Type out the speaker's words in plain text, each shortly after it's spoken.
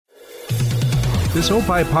This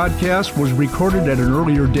Opie podcast was recorded at an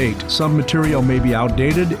earlier date. Some material may be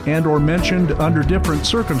outdated and or mentioned under different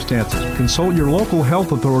circumstances. Consult your local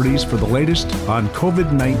health authorities for the latest on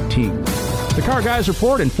COVID-19. The Car Guys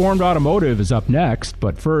Report Informed Automotive is up next,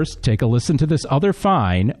 but first, take a listen to this other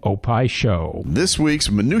fine Opie show. This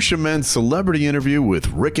week's Minutia Men celebrity interview with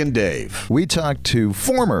Rick and Dave. We talked to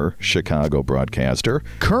former Chicago broadcaster,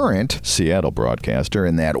 current Seattle broadcaster,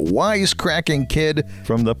 and that wisecracking kid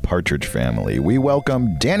from the Partridge Family. We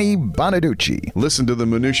welcome Danny Bonaducci. Listen to the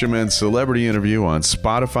Minutia Men celebrity interview on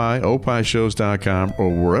Spotify, opishows.com, or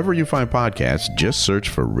wherever you find podcasts. Just search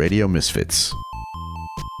for Radio Misfits.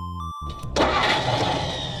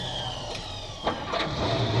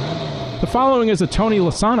 The following is a Tony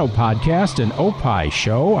Lasano podcast, an Opie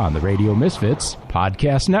show on the Radio Misfits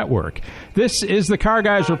Podcast Network. This is the Car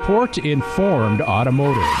Guys Report Informed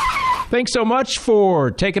Automotive. Thanks so much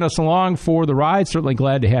for taking us along for the ride. Certainly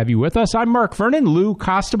glad to have you with us. I'm Mark Vernon. Lou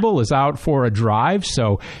Costable is out for a drive,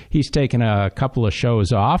 so he's taken a couple of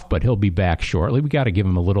shows off, but he'll be back shortly. We got to give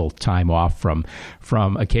him a little time off from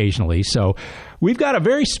occasionally. So we've got a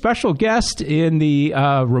very special guest in the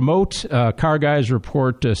remote Car Guys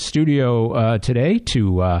Report studio today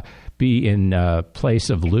to be in place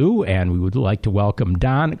of Lou, and we would like to welcome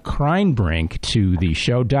Don Kreinbrink to the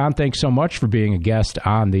show. Don, thanks so much for being a guest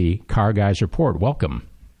on the Car Guys Report. Welcome.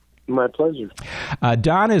 My pleasure.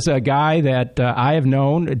 Don is a guy that I have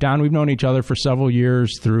known. Don, we've known each other for several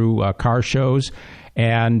years through car shows,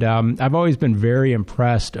 and I've always been very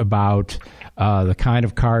impressed about the kind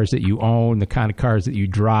of cars that you own, the kind of cars that you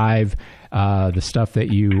drive, the stuff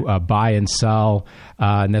that you buy and sell.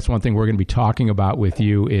 And that's one thing we're going to be talking about with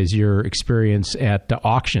you is your experience at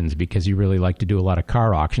auctions, because you really like to do a lot of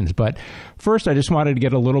car auctions. But first, I just wanted to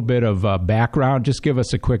get a little bit of background. Just give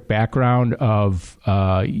us a quick background of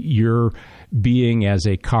your being as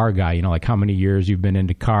a car guy, you know, like how many years you've been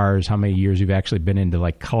into cars, how many years you've actually been into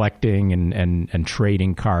like collecting and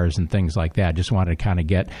trading cars and things like that. Just wanted to kind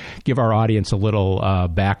of give our audience a little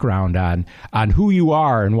background on who you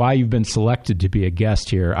are and why you've been selected to be a guest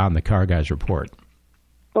here on the Car Guys Report.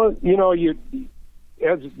 Well, you know,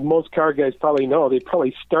 as most car guys probably know, they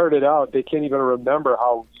probably started out, they can't even remember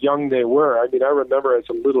how young they were. I mean, I remember as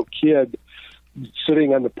a little kid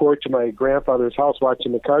sitting on the porch of my grandfather's house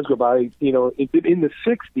watching the cars go by. You know, in the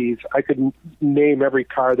 60s, I could name every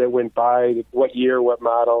car that went by, what year, what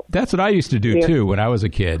model. That's what I used to do, too, when I was a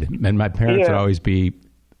kid. And my parents would always be,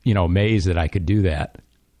 you know, amazed that I could do that.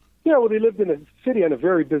 Yeah, well, they lived in a city on a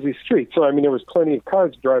very busy street. So, I mean, there was plenty of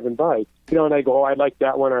cars driving by. You know, and I go, oh, I like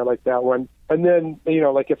that one, or I like that one. And then, you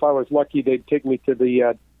know, like if I was lucky, they'd take me to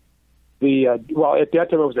well, at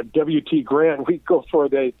that time it was a WT Grant. We'd go for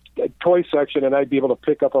the toy section, and I'd be able to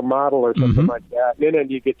pick up a model or something like that. And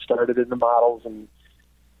then you get started in the models, and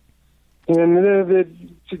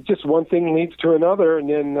just one thing leads to another.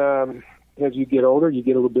 And then as you get older, you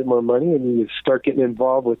get a little bit more money, and you start getting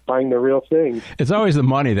involved with buying the real things. It's always the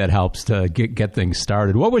money that helps to get things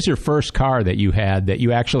started. What was your first car that you had that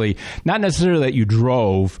you actually, not necessarily that you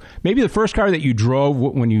drove, maybe the first car that you drove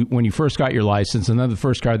when you first got your license, and then the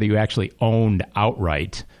first car that you actually owned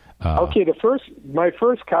outright? Okay, my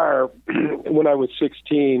first car when I was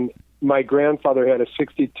 16, my grandfather had a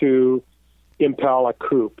 62 Impala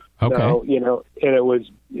Coupe. Okay. Now, you know, and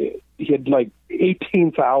he had like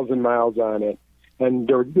 18,000 miles on it, and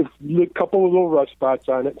there were a couple of little rust spots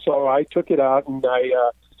on it. So I took it out, and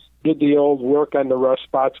I did the old work on the rust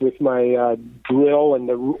spots with my drill and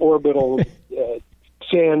the orbital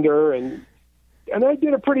sander, and I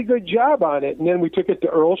did a pretty good job on it. And then we took it to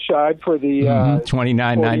Earl Scheib for the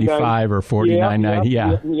 $29.95 or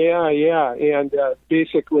 $49.90. Yeah. And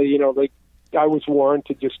basically, you know, like, I was warned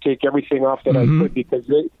to just take everything off that I could, because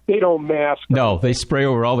they don't mask. No, they spray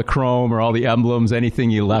over all the chrome or all the emblems, anything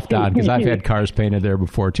you left on, because I've had cars painted there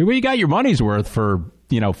before, too. Well, you got your money's worth for,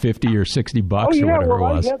 you know, $50 or $60 or whatever it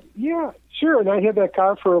was. Yeah, sure. And I had that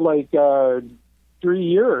car for like 3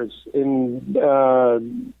 years. And that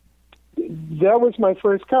was my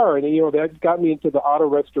first car. And, you know, that got me into the auto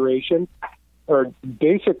restoration. Or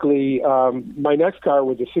basically, my next car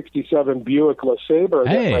was a 67 Buick LeSabre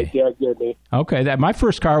that my dad gave me. Okay, my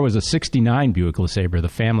first car was a 69 Buick LeSabre, the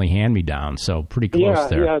family hand-me-down, so pretty close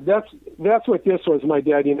there. Yeah, that's what this was. My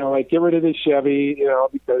dad, you know, like, get rid of the Chevy, you know,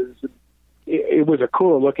 because it was a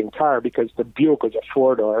cooler-looking car, because the Buick was a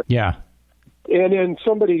four-door. Yeah. And then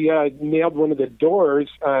somebody nailed one of the doors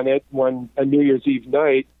on it a New Year's Eve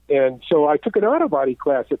night, and so I took an auto body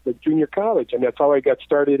class at the junior college, and that's how I got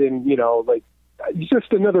started in, you know, like,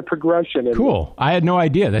 just another progression. Cool. I had no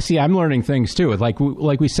idea. See, I'm learning things too. Like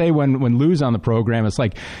we say when Lou's on the program, it's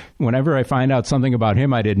like whenever I find out something about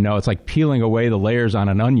him I didn't know, it's like peeling away the layers on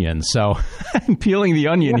an onion. So I'm peeling the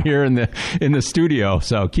onion here in the studio.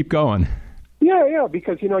 So keep going. Yeah,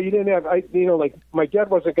 because, you didn't have, like my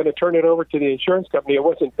dad wasn't going to turn it over to the insurance company. It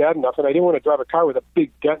wasn't bad enough, and I didn't want to drive a car with a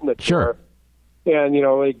big dent in the Sure. door. And,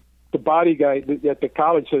 like the body guy at the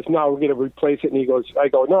college says, no, we're going to replace it. And I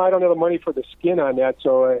go, no, I don't have the money for the skin on that.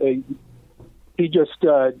 So he just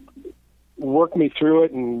worked me through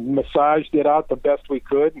it and massaged it out the best we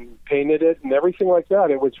could and painted it and everything like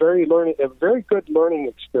that. It was a very good learning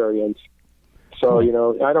experience. So,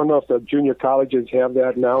 I don't know if the junior colleges have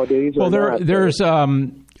that nowadays. Well, there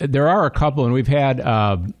are a couple, and we've had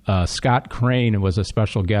Scott Crane, who was a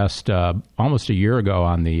special guest almost a year ago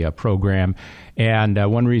on the program. And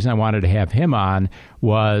one reason I wanted to have him on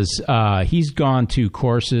was he's gone to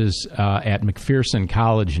courses at McPherson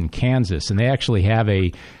College in Kansas, and they actually have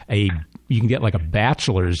you can get like a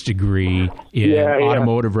bachelor's degree in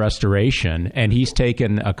automotive restoration, and he's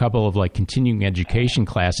taken a couple of like continuing education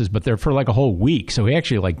classes, but they're for like a whole week. So he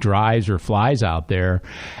actually like drives or flies out there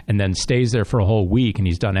and then stays there for a whole week, and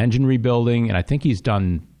he's done engine rebuilding, and I think he's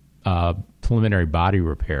done preliminary body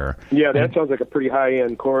repair. Yeah, that sounds like a pretty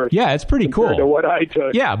high-end course. Yeah, it's pretty cool. To what I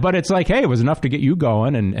took. Yeah, but it's like, hey, it was enough to get you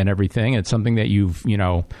going and everything. It's something that you've,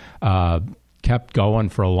 kept going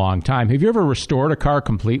for a long time. Have you ever restored a car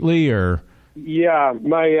completely, or? Yeah,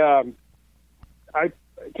 one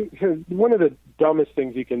of the dumbest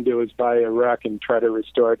things you can do is buy a wreck and try to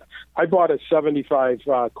restore it. I bought a 75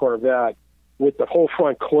 Corvette with the whole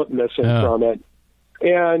front clip missing from it.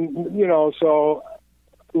 And, so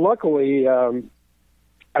luckily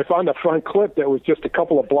I found a front clip that was just a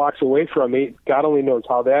couple of blocks away from me. God only knows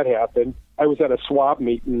how that happened. I was at a swap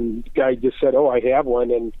meet, and the guy just said, I have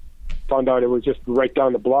one, and found out it was just right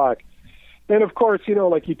down the block. And of course,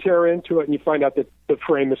 like you tear into it and you find out that the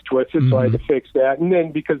frame is twisted, so I had to fix that. And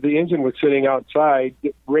then because the engine was sitting outside,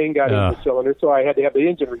 rain got in the cylinder, so I had to have the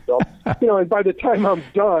engine rebuilt. And by the time I'm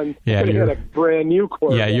done, I had a brand new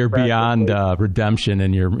Corvette. Yeah, you're beyond redemption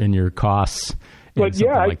in your costs. But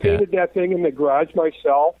I painted that thing in the garage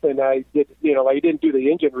myself, and I did. I didn't do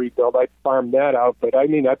the engine rebuild; I farmed that out. But I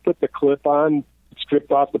put the clip on,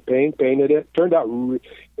 stripped off the paint, painted it.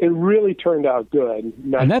 It really turned out good.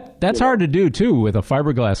 And that's hard to do too with a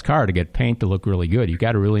fiberglass car, to get paint to look really good. You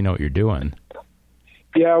got to really know what you're doing.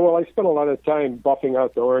 Yeah, well, I spent a lot of time buffing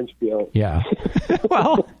out the orange peel. Yeah,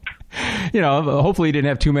 well. Hopefully you didn't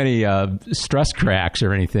have too many stress cracks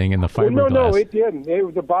or anything in the fiberglass. No, it didn't. It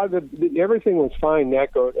was everything was fine. As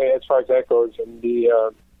far as that goes, and it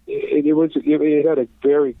had a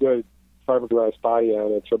very good fiberglass body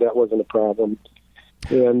on it, so that wasn't a problem.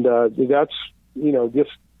 And that's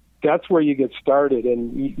where you get started,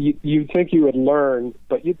 and you think you would learn,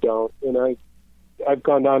 but you don't. And I've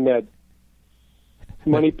gone down that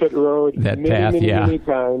Money Pit Road many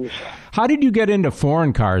times. How did you get into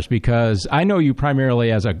foreign cars? Because I know you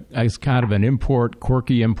primarily as kind of an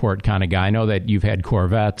quirky import kind of guy. I know that you've had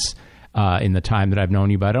Corvettes in the time that I've known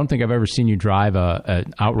you, but I don't think I've ever seen you drive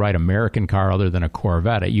an outright American car other than a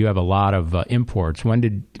Corvette. You have a lot of imports. When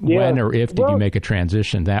or if did you make a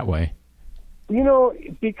transition that way?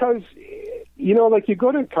 Because like you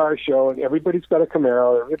go to a car show and everybody's got a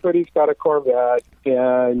Camaro, everybody's got a Corvette,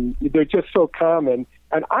 and they're just so common.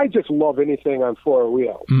 And I just love anything on four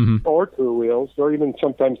wheels or two wheels, or even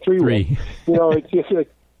sometimes three wheels.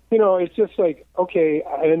 It's just like, okay,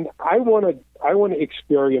 and I want to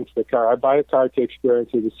experience the car. I buy a car to experience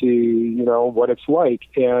it, to see, what it's like.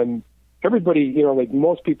 And everybody, like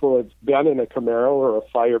most people have been in a Camaro or a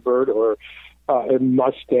Firebird or a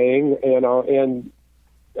Mustang, and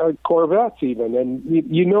Corvettes even, and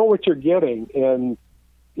you know what you're getting. And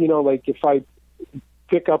like if I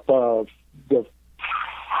pick up the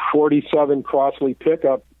 47 Crossley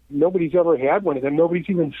pickup, nobody's ever had one of them. Nobody's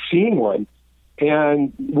even seen one.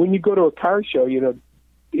 And when you go to a car show,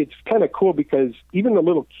 it's kind of cool because even the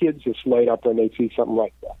little kids just light up when they see something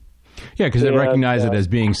like that. Yeah, because they recognize it as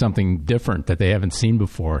being something different that they haven't seen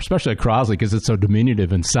before, especially at Crossley because it's so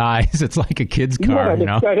diminutive in size. It's like a kid's car, It's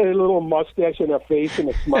got a little mustache and a face and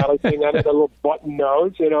a smiley thing on it, a little button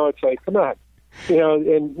nose. It's like, come on.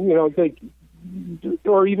 It's like,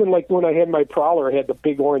 or even like when I had my Prowler, I had the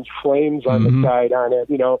big orange flames on the side on it.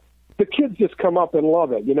 The kids just come up and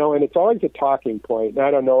love it, and it's always a talking point. I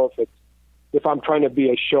don't know if it's if I'm trying to be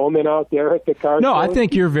a showman out there at the car No, shows. I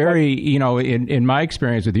think you're very, in my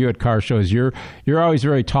experience with you at car shows, you're always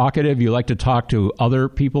very talkative. You like to talk to other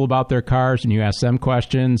people about their cars, and you ask them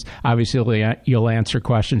questions. Obviously, you'll answer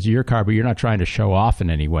questions of your car, but you're not trying to show off in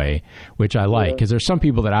any way, which I like, because there's some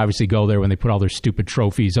people that obviously go there when they put all their stupid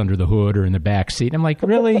trophies under the hood or in the back seat. I'm like,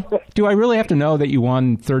 really? Do I really have to know that you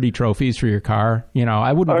won 30 trophies for your car?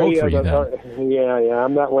 I wouldn't vote for you then. Yeah,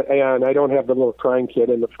 I'm not, and I don't have the little crying kid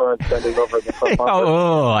in the front bending over the front bumper.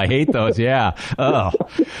 I hate those. Yeah. Oh,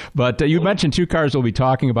 but you mentioned two cars we'll be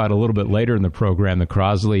talking about a little bit later in the program: the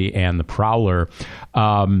Crosley and the Prowler.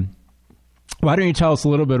 Why don't you tell us a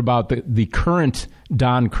little bit about the current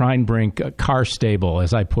Don Kreinbrink car stable,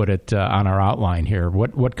 as I put it on our outline here?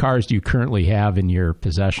 What cars do you currently have in your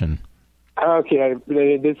possession? Okay,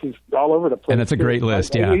 this is all over the place. And it's a great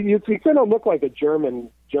list, yeah. It's going to look like a German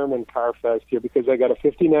car fest here, because I got a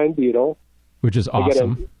 59 Beetle. Which is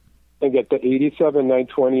awesome. I get the 87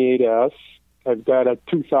 928S. I've got a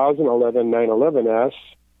 2011 911S,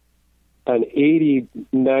 an 80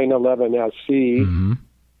 911 SC. Mm-hmm.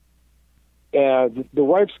 And the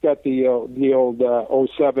wife's got the old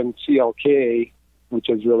 07 CLK, which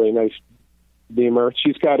is really a nice Beamer.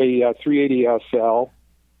 She's got a 380 SL.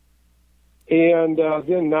 And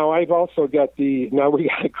then now I've also got now we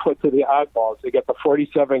got to go to the oddballs. They got the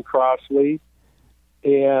 47 Crosley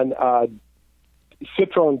and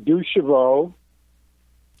Citroen 2 Chevaux.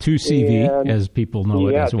 2CV, as people know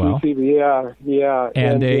it as well. 2CV, yeah.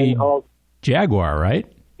 And a Jaguar, right?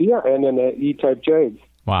 Yeah, and then an E-Type Jag.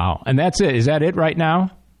 Wow. And that's it. Is that it right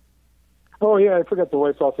now? Oh, yeah, I forgot the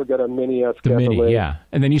wife's also got a Mini S. The Mini, yeah.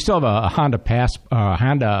 And then you still have a Honda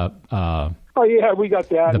oh, yeah, we got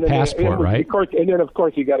that. The Passport, right? Of course, and then, of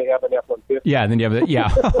course, you got to have an F-150. Yeah, and then you have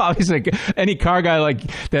I was like, any car guy like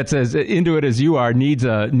that's as into it as you are needs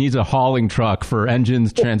a hauling truck for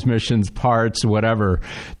engines, transmissions, parts, whatever.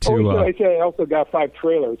 I also got 5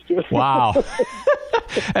 trailers, too. Wow.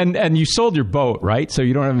 And you sold your boat, right? So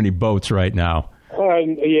you don't have any boats right now.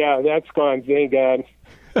 Yeah, that's gone. Thank God.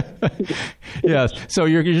 Yes, so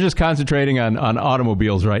you're just concentrating on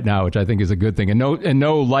automobiles right now, which I think is a good thing, and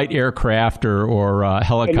no light aircraft or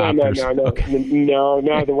helicopters. No. Okay. No,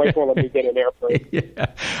 the wife won't let me get an airplane. Yeah,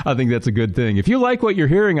 I think that's a good thing. If you like what you're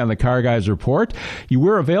hearing on the Car Guys Report,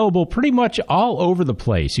 we're available pretty much all over the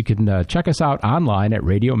place. You can check us out online at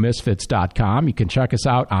radiomisfits.com. You can check us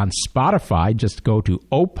out on Spotify. Just go to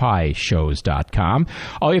opishows.com.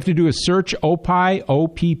 All you have to do is search Opie,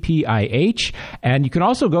 OPPIH, and you can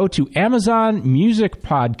also go to Amazon Music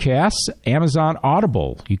Podcasts, Amazon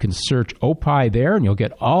Audible. You can search Opie there, and you'll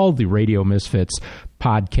get all the Radio Misfits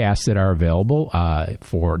podcasts that are available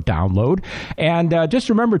for download. And just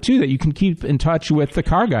remember, too, that you can keep in touch with the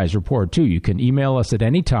Car Guys Report, too. You can email us at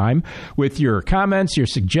any time with your comments, your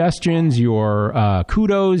suggestions, your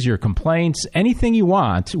kudos, your complaints, anything you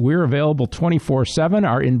want. We're available 24/7.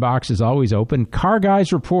 Our inbox is always open. Car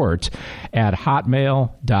Guys Report at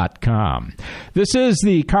hotmail.com. This is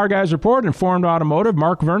the Car Guys Report, Informed Automotive.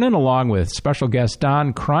 Mark Vernon, along with special guest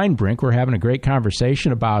Don Kreinbrink. We're having a great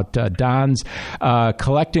conversation about Don's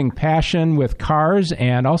collecting passion with cars,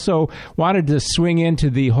 and also wanted to swing into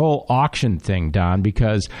the whole auction thing, Don,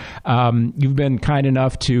 because you've been kind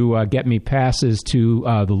enough to get me passes to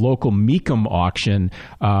the local Mecum auction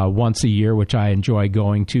once a year, which I enjoy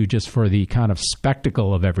going to just for the kind of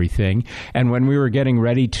spectacle of everything. And when we were getting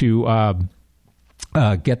ready to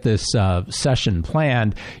get this session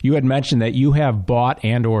planned, you had mentioned that you have bought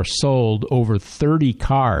and or sold over 30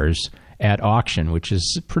 cars at auction, which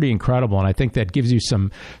is pretty incredible, and I think that gives you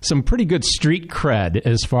some pretty good street cred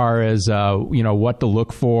as far as what to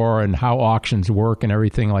look for and how auctions work and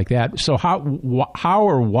everything like that. So how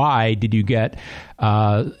or why did you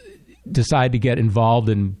decide to get involved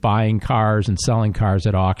in buying cars and selling cars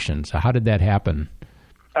at auctions? How did that happen?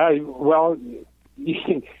 Well,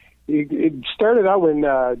 it started out when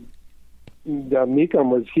Mecum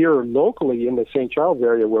was here locally in the St. Charles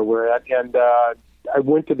area where we're at, and I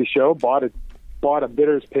went to the show, bought a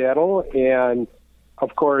bidder's paddle, and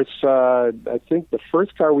of course, I think the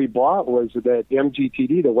first car we bought was that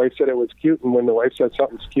MGTD. The wife said it was cute, and when the wife said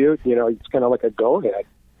something's cute, it's kind of like a go-ahead,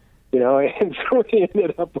 and so we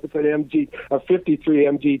ended up with a 53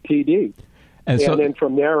 MGTD. And then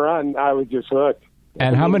from there on, I was just hooked.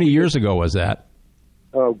 And how many years ago was that?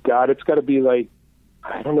 Oh, God, it's got to be like,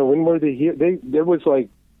 I don't know, when were they here? There was like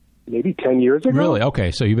maybe 10 years ago. Really?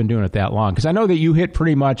 Okay, so you've been doing it that long. Because I know that you hit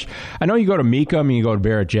pretty much, I know you go to Mecum and you go to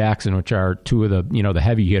Barrett-Jackson, which are two of the, the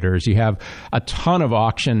heavy hitters. You have a ton of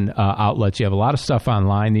auction outlets. You have a lot of stuff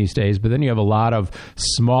online these days, but then you have a lot of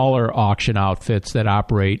smaller auction outfits that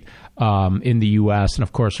operate in the U.S. and,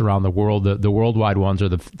 of course, around the world. The worldwide ones are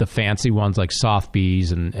the fancy ones like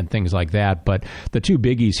Sotheby's and things like that. But the two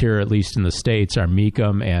biggies here, at least in the States, are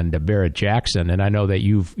Mecum and Barrett-Jackson. And I know that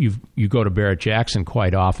you go to Barrett-Jackson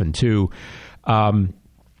quite often too.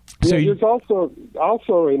 There's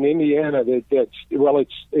also in Indiana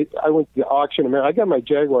I went to Auction America. I got my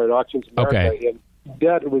Jaguar at Auctions America, and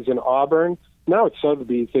that was in Auburn. Now it's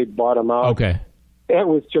Sotheby's. They bought them out. Okay, it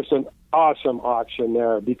was just an awesome auction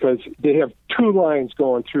there because they have two lines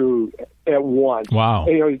going through at once. Wow!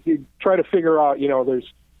 And, you try to figure out,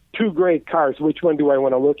 there's two great cars. Which one do I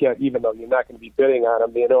want to look at? Even though you're not going to be bidding on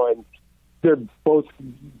them, and they're both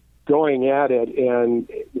going at it, and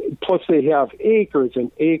plus they have acres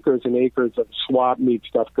and acres and acres of swap meet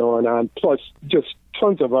stuff going on, plus just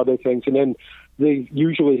tons of other things. And then they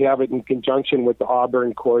usually have it in conjunction with the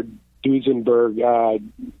Auburn Cord Duesenberg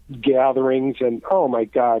gatherings, and oh my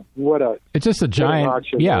God, it's just a giant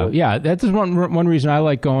auction. Yeah. That's one reason I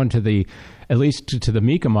like going to at least to the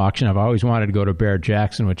Mecum auction. I've always wanted to go to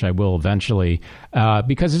Barrett-Jackson, which I will eventually,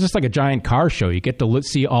 because it's just like a giant car show. You get to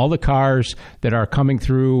see all the cars that are coming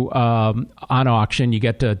through on auction. You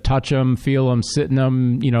get to touch them, feel them, sit in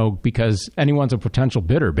them, because anyone's a potential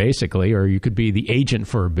bidder, basically, or you could be the agent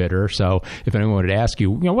for a bidder. So if anyone would ask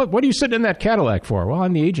you, what are you sitting in that Cadillac for? Well,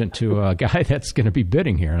 I'm the agent to a guy that's going to be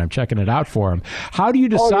bidding here, and I'm checking it out for him. How do you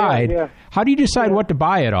decide? How do you decide what to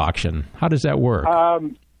buy at auction? How does that work?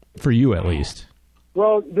 For you, at least.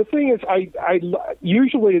 Well, the thing is, I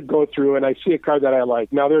usually go through and I see a car that I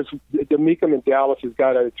like. Now, there's the Mecum in Dallas has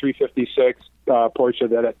got a 356 Porsche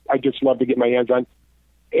that I just love to get my hands on.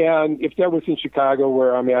 And if that was in Chicago,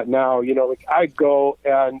 where I'm at now, I go,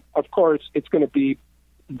 and of course, it's going to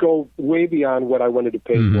go way beyond what I wanted to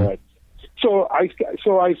pay for it. So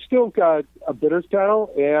I still got a bidder's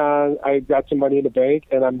panel, and I got some money in the bank,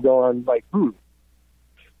 and I'm going like,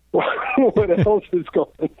 what else is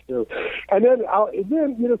going through? And then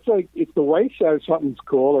it's like if the wife says something's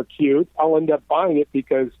cool or cute, I'll end up buying it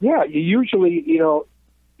because usually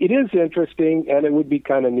it is interesting and it would be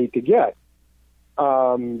kind of neat to get.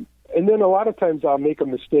 And then a lot of times I'll make a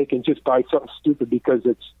mistake and just buy something stupid because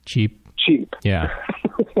it's cheap. Yeah.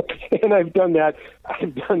 And I've done that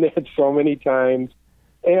so many times,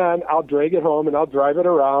 and I'll drag it home and I'll drive it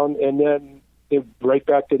around and then right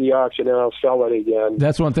back to the auction, and I'll sell it again.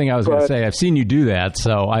 That's one thing I was going to say. I've seen you do that,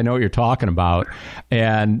 so I know what you're talking about.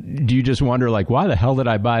 And do you just wonder, like, why the hell did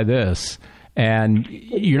I buy this? And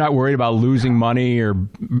you're not worried about losing money, or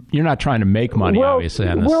you're not trying to make money, obviously,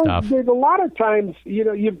 on this stuff. There's a lot of times,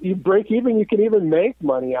 you break even, you can even make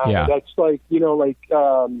money on it. That's like,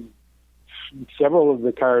 several of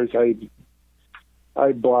the cars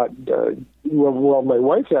I bought, my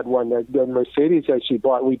wife had one, the Mercedes that she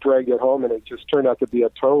bought. We dragged it home, and it just turned out to be a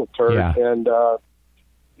total turd. Yeah. And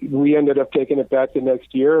we ended up taking it back the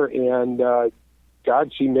next year, and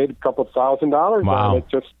God, she made a couple $1,000 on it.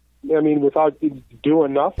 Just, without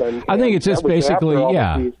doing nothing. I think it's just basically,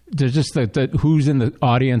 there's just the who's in the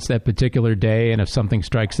audience that particular day, and if something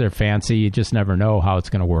strikes their fancy, you just never know how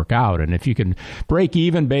it's going to work out. And if you can break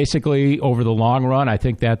even basically over the long run, I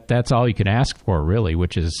think that's all you can ask for, really,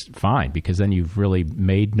 which is fine, because then you've really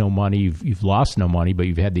made no money, you've lost no money, but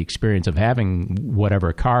you've had the experience of having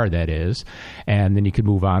whatever car that is, and then you can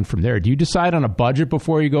move on from there. Do you decide on a budget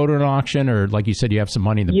before you go to an auction, or like you said, you have some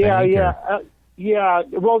money in the bank? Yeah,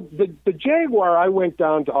 well, the Jaguar, I went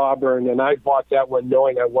down to Auburn, and I bought that one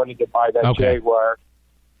knowing I wanted to buy that Jaguar.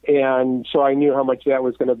 And so I knew how much that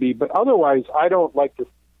was going to be. But otherwise, I don't like to,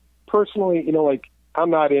 personally, I'm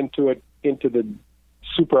not into the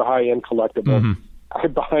super high-end collectible.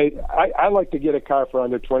 I like to get a car for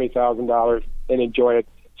under $20,000 and enjoy it.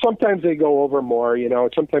 Sometimes they go over more,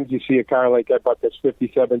 Sometimes you see a car like I bought this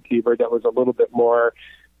 57 T-Bird that was a little bit more,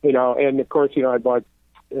 and of course, I bought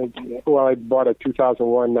a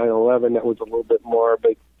 2001 911 that was a little bit more,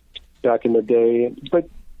 but back in the day. But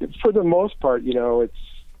for the most part,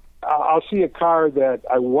 I'll see a car that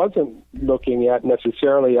I wasn't looking at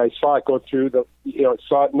necessarily. I saw it go through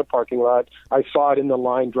saw it in the parking lot. I saw it in the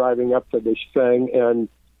line driving up to this thing, and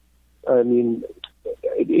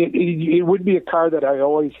it would be a car that I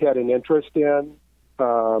always had an interest in,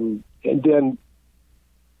 and then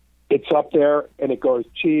it's up there and it goes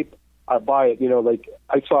cheap. I buy it, like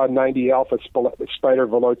I saw a 90 Alpha Spider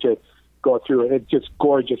Veloce go through it. It's just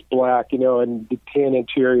gorgeous black, and the tan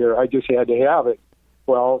interior. I just had to have it.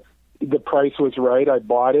 Well, the price was right. I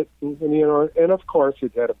bought it, and of course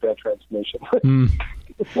it had a bad transmission.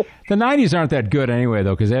 The 90s aren't that good anyway,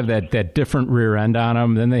 though, because they have that different rear end on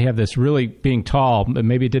them. Then they have this really being tall.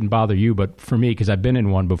 Maybe it didn't bother you, but for me, because I've been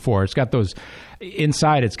in one before, it's got those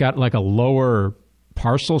inside. It's got like a lower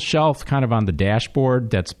parcel shelf kind of on the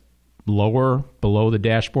dashboard that's lower below the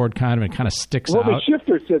dashboard kind of sticks out. Well, the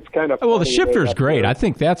shifter sits kind of funny. Well, the shifter's great. I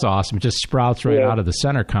think that's awesome. It just sprouts right out of the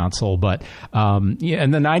center console. But and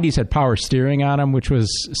the 90s had power steering on them, which was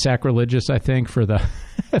sacrilegious, I think, for the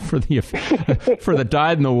for the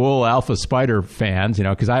dyed-in-the-wool Alpha Spider fans,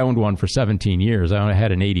 because I owned one for 17 years. I only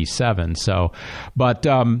had an 87. So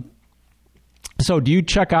do you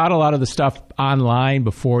check out a lot of the stuff online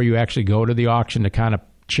before you actually go to the auction to kind of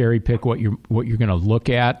cherry pick what you're going to look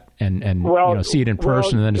at and see it in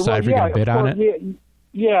person and then decide if you're going to bid on it?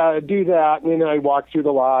 Yeah, do that. And then I walk through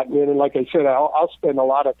the lot. And like I said, I'll spend a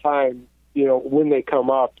lot of time, when they come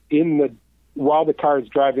up while the car is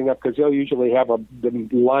driving up, because they'll usually have them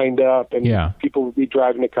lined up and people will be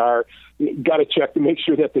driving the car. You got to check to make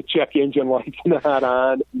sure that the check engine light's not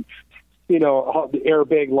on. The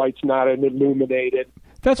airbag light's not illuminated.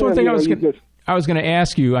 That's one thing I was going to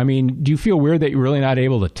ask you. I mean, do you feel weird that you're really not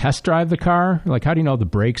able to test drive the car? Like, how do you know the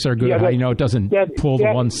brakes are good? How do you know it doesn't pull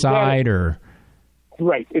to one side or?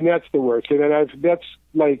 Right, and that's the worst. And then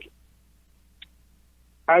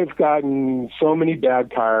I've gotten so many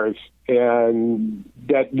bad cars and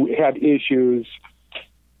that had issues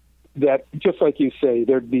that, just like you say,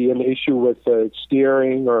 there'd be an issue with the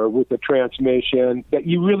steering or with the transmission that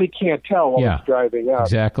you really can't tell while it's driving up.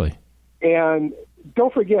 Exactly. And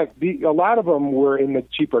don't forget, a lot of them were in the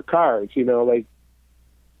cheaper cars. Like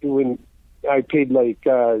when I paid like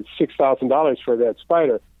 $6,000 for that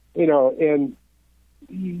Spider, and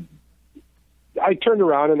I turned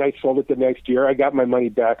around and I sold it the next year. I got my money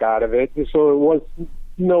back out of it, so it was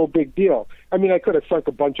no big deal. I mean, I could have sunk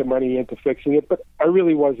a bunch of money into fixing it, but I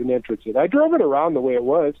really wasn't interested. I drove it around the way it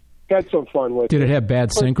was. Had some fun with it. Did it have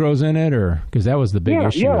bad synchros in it, or because that was the big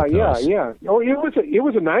issue? Yeah. Oh, it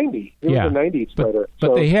was a 90. It was a 90 Spider.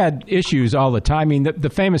 But they had issues all the time. I mean, the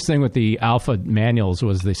famous thing with the Alpha manuals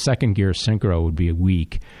was the second gear synchro would be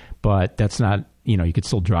weak, but that's not. You could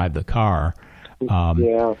still drive the car.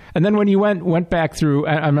 And then when you went back through,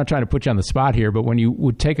 I'm not trying to put you on the spot here, but when you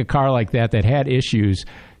would take a car like that had issues,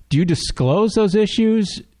 do you disclose those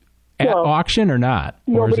issues at auction or not?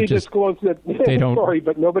 Nobody disclosed it. They don't. Sorry,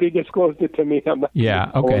 but nobody disclosed it to me.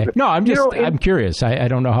 Okay. No, I'm curious. I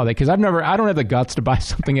don't know how because I don't have the guts to buy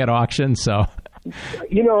something at auction, so. That's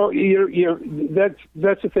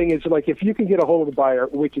the thing is, like, if you can get a hold of the buyer,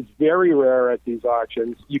 which is very rare at these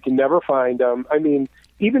auctions, you can never find them. I mean,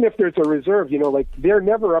 even if there's a reserve, like they're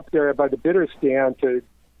never up there by the bidder stand to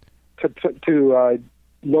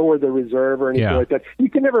lower the reserve or anything like that. You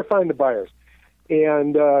can never find the buyers.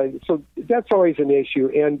 And so that's always an issue.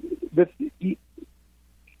 And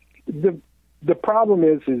the problem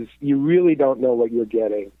is you really don't know what you're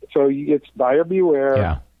getting. So it's buyer beware.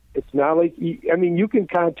 Yeah. It's not like you can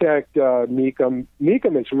contact Mecum.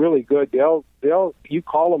 Mecum is really good. You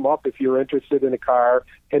call them up if you're interested in a car,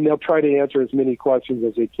 and they'll try to answer as many questions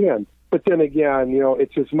as they can. But then again,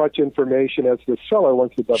 it's as much information as the seller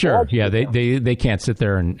wants to. Sure, yeah, they can't sit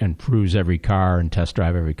there and peruse every car and test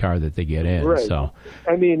drive every car that they get in. Right. So,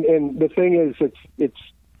 I mean, and the thing is,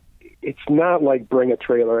 it's not like bring a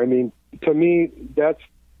trailer. I mean, to me, that's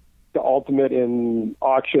the ultimate in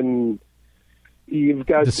auction. You've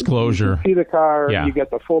got disclosure. You see the car. Yeah. You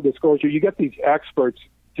get the full disclosure. You get these experts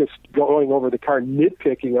just going over the car,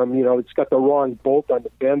 nitpicking them. It's got the wrong bolt on the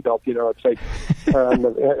bend belt. It's like,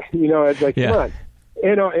 it's like, come on.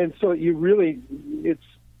 And so you really, it's,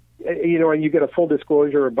 and you get a full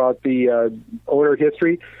disclosure about the owner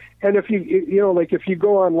history. And if if you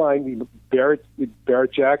go online, Barrett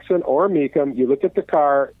Jackson or Mecum, you look at the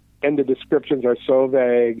car and the descriptions are so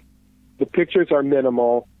vague. The pictures are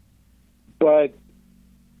minimal. But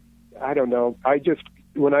I don't know.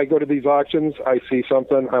 When I go to these auctions, I see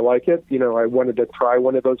something, I like it. I wanted to try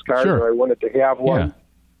one of those cars, or I wanted to have one. Yeah.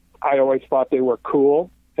 I always thought they were cool,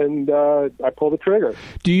 and I pulled the trigger.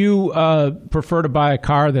 Do you prefer to buy a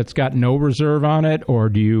car that's got no reserve on it, or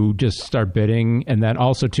do you just start bidding? And then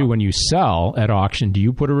also, too, when you sell at auction, do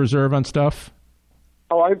you put a reserve on stuff?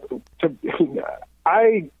 Oh,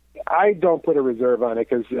 I don't put a reserve on it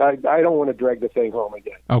because I don't want to drag the thing home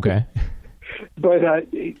again. Okay. But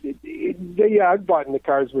I've bought in the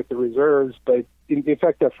cars with the reserves. But in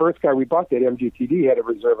fact, the first car we bought, that MGTD, had a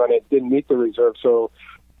reserve on it. Didn't meet the reserve. So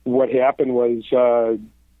what happened was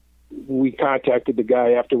we contacted the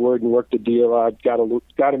guy afterward and worked the deal out. Got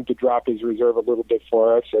him to drop his reserve a little bit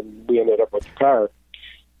for us, and we ended up with the car.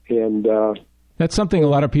 And that's something a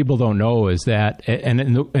lot of people don't know is that, and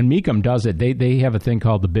Mecum does it. They have a thing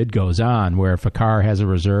called the bid goes on, where if a car has a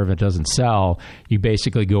reserve and it doesn't sell, you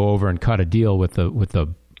basically go over and cut a deal with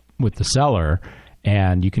the seller,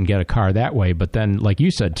 and you can get a car that way. But then, like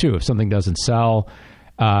you said too, if something doesn't sell,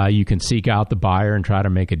 you can seek out the buyer and try to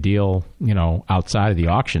make a deal, outside of the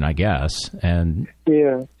auction, I guess. And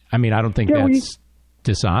yeah, I mean, I don't think that's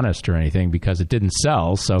dishonest or anything, because it didn't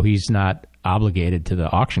sell, so he's not obligated to the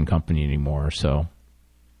auction company anymore. So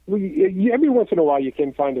every once in a while you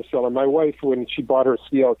can find a seller. My wife, when she bought her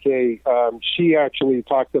CLK, she actually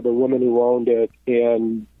talked to the woman who owned it,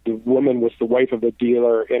 and the woman was the wife of the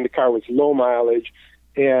dealer, and the car was low mileage.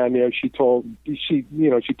 And she told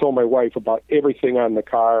my wife about everything on the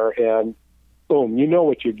car, and boom, you know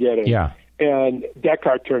what you're getting. Yeah. And that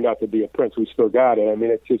car turned out to be a Prince. We still got it. I mean,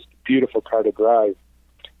 it's just a beautiful car to drive.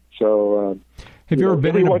 So have you ever been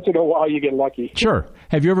every once in a while you get lucky. Sure.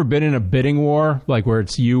 Have you ever been in a bidding war, like where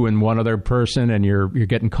it's you and one other person, and you're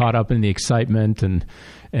getting caught up in the excitement and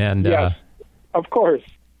yes, of course.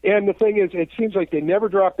 And the thing is, it seems like they never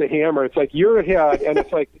drop the hammer. It's like you're ahead, and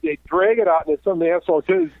it's like they drag it out, and it's some asshole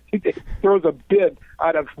throws a bid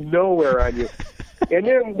out of nowhere on you. And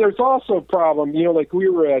then there's also a problem, like we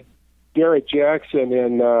were at Barrett Jackson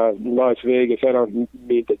in Las Vegas. I don't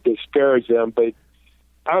mean to disparage them, but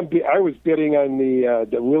I was bidding on the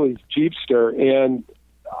Willys Jeepster, and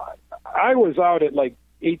I was out at like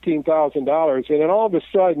 $18,000, and then all of a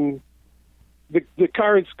sudden the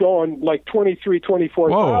car's going like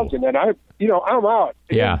 24,000, and I'm out.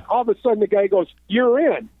 And yeah. then all of a sudden the guy goes, "You're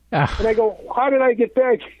in." And I go, "How did I get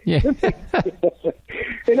back?" Yeah.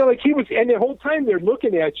 And he was, and the whole time they're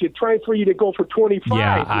looking at you, trying for you to go for 25.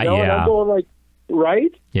 Yeah, And I'm going like,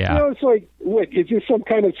 right? Yeah. It's like, what, is this some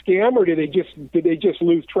kind of scam, or did they just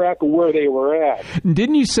lose track of where they were at?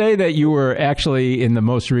 Didn't you say that you were actually in the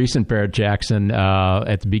most recent Barrett Jackson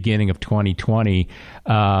at the beginning of 2020?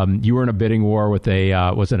 You were in a bidding war with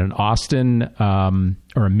was it an Austin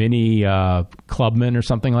or a Mini Clubman or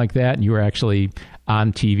something like that? And you were actually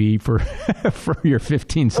on TV for your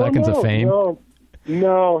 15 seconds of fame?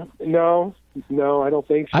 No, I don't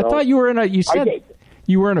think so. I thought you were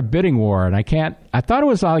you were in a bidding war, and I thought it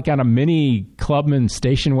was like on a Mini Clubman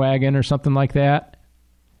station wagon or something like that.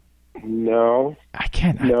 No. I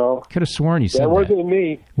can't. No. I could have sworn you said that. That wasn't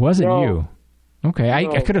me. Wasn't you? Okay, no.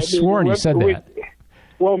 I could have sworn you said that.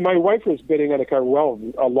 Well, my wife was bidding on a car,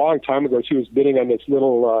 a long time ago. She was bidding on this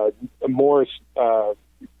little Morris,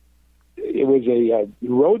 it was a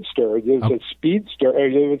Roadster. It was a Speedster.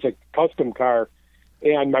 It was a custom car.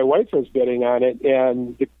 And my wife was bidding on it,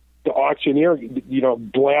 and the auctioneer,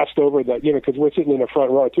 blast over because we're sitting in the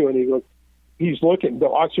front row too, and the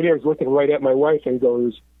auctioneer's looking right at my wife and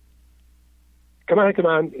goes, come on.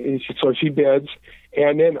 And so she bids,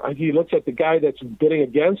 and then he looks at the guy that's bidding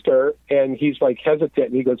against her, and he's like hesitant,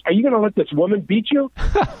 and he goes, "Are you going to let this woman beat you?"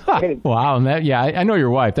 Wow, and I know your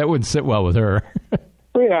wife. That wouldn't sit well with her.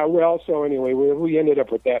 Yeah, well, so anyway, we ended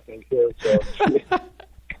up with that thing here, so...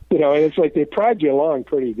 and it's like they prod you along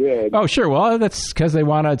pretty good. Oh, sure. Well, that's because they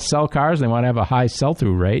want to sell cars. They want to have a high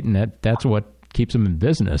sell-through rate, and that's what keeps them in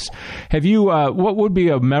business. Have you? What would be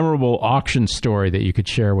a memorable auction story that you could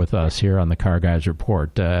share with us here on the Car Guys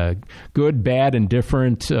Report? Good, bad,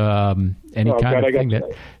 indifferent, any kind of thing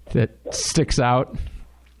that sticks out?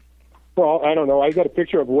 Well, I don't know. I got a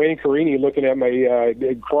picture of Wayne Carini looking at my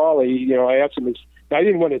Crawley. I asked him I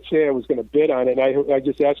didn't want to say I was going to bid on it. And I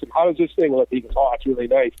just asked him, "How does this thing look?" He goes, "Oh, it's really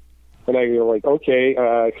nice." And I go like, "Okay,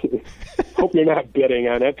 hope you're not bidding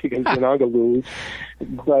on it because you're not going to lose."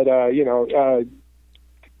 But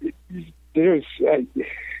there's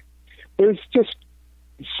just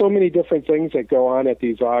so many different things that go on at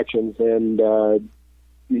these auctions, and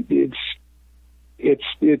it's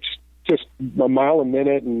just a mile a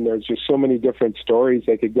minute, and there's just so many different stories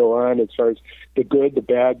that could go on as far as the good, the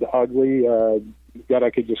bad, the ugly. That I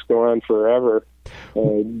could just go on forever.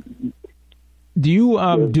 Do you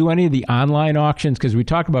do any of the online auctions? Because we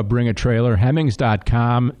talked about Bring a Trailer.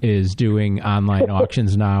 Hemmings.com is doing online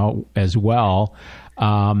auctions now as well.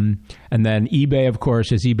 And then eBay, of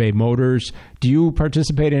course, is eBay Motors. Do you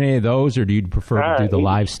participate in any of those, or do you prefer to do the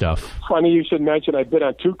live stuff? Funny you should mention I've been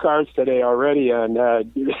on 2 cars today already on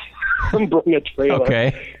Bring a Trailer.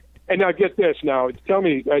 Okay. And now get this. Now, tell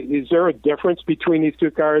me, is there a difference between these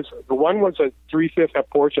 2 cars? The one was a 350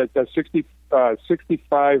 Porsche, a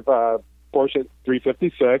 65 Porsche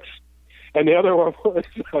 356, and the other one was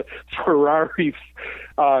a Ferrari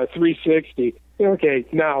 360. Okay,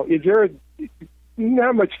 now, is there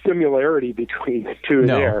not much similarity between the two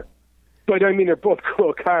there? But, I mean, they're both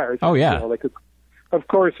cool cars. Oh, yeah. of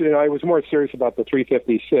course, I was more serious about the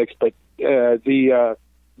 356, but the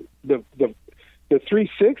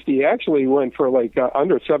 360 actually went for like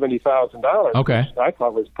under $70,000. Okay, which I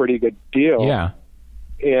thought was a pretty good deal. Yeah.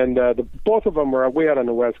 And both of them were way out on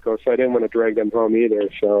the West Coast, so I didn't want to drag them home either.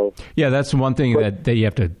 So yeah, that's one thing that you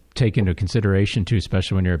have to take into consideration too,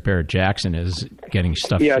 especially when you're at Barrett Jackson, is getting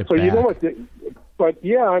stuff. Yeah, shipped so back. you know what? But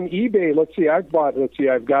yeah, on eBay, I've gotten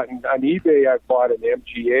on eBay. I bought an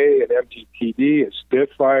MGA, an MGTD, a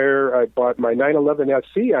Spitfire. I bought my 911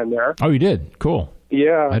 SC on there. Oh, you did? Cool.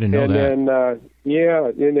 Yeah, I didn't know and that.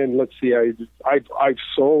 Then and then let's see, I've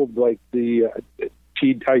sold like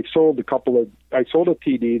I sold a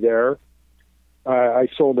TD there. I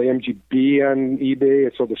sold the MGB on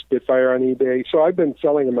eBay. I sold the Spitfire on eBay. So I've been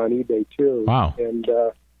selling them on eBay too. Wow. And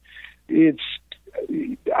the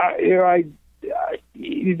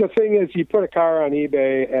thing is, you put a car on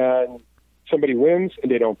eBay and somebody wins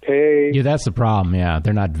and they don't pay. Yeah, that's the problem. Yeah,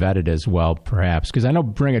 they're not vetted as well, perhaps. Because I know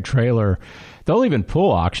Bring a Trailer, they'll even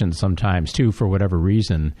pull auctions sometimes too for whatever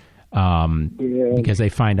reason. Because they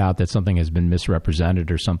find out that something has been misrepresented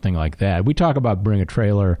or something like that. We talk about Bring a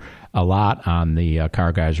Trailer a lot on the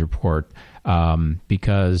Car Guys Report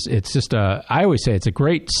because it's just I always say it's a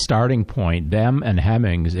great starting point, them and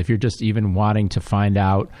Hemmings, if you're just even wanting to find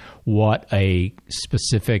out what a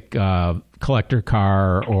specific collector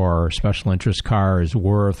car or special interest car is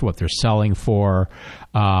worth, what they're selling for.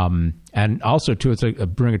 And also, too,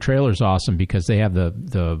 Bring a Trailer is awesome because they have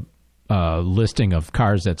the listing of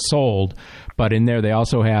cars that sold, but in there they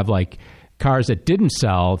also have like cars that didn't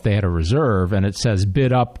sell if they had a reserve, and it says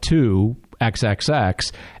bid up to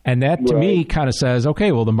XXX, and that to me kind of says,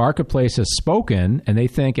 okay, well, the marketplace has spoken, and they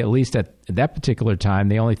think, at least at that particular time,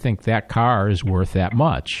 they only think that car is worth that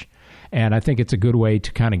much. And I think it's a good way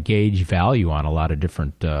to kind of gauge value on a lot of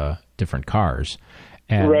different cars.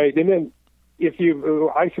 And right, and then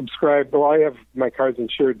I subscribe. Well, I have my cars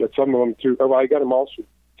insured, but some of them through. Oh, I got them also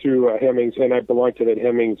through Hemmings, and I belong to that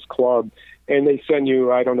Hemmings club. And they send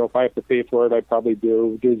you, I don't know if I have to pay for it, I probably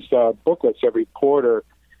do. There's booklets every quarter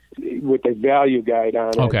with a value guide on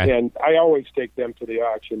it. Okay. And I always take them to the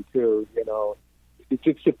auction, too.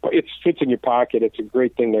 It fits in your pocket. It's a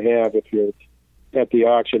great thing to have if you're at the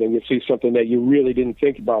auction and you see something that you really didn't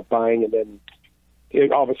think about buying, and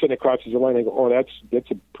then all of a sudden it crosses the line and go, oh, that's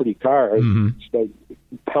a pretty car. Mm-hmm. It's like,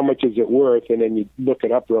 how much is it worth? And then you look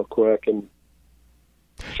it up real quick and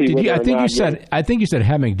I think you said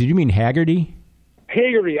Hemming. Did you mean Haggerty?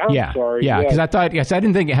 Haggerty. I'm sorry. Yeah, because I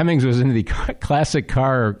didn't think Hemmings was into the classic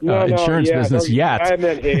car insurance business yet. I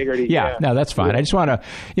meant Haggerty. Yeah, no, that's fine. I just want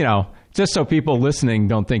to, just so people listening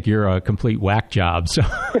don't think you're a complete whack job. So,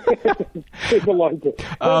 they belong to.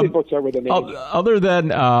 People start with a name. Other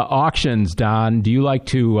than auctions, Don, do you like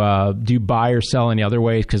to do you buy or sell any other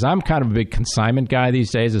ways? Because I'm kind of a big consignment guy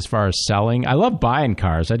these days as far as selling. I love buying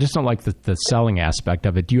cars. I just don't like the selling aspect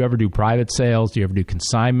of it. Do you ever do private sales? Do you ever do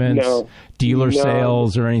consignments, dealer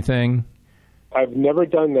sales, or anything? I've never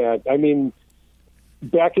done that. I mean,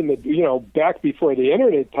 back in the back before the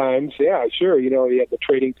internet times, yeah, sure. You had the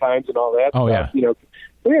trading times and all that. Oh stuff, yeah.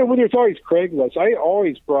 When there's always Craigslist, I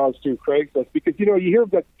always browse through Craigslist because you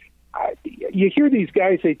hear these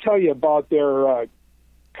guys, they tell you about their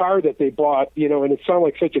car that they bought, and it sounded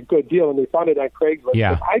like such a good deal, and they found it on Craigslist.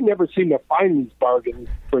 Yeah. But I never seem to find these bargains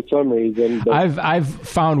for some reason. But I've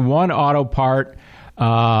found one auto part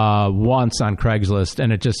once on Craigslist,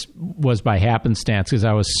 and it just was by happenstance because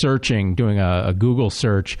I was doing a Google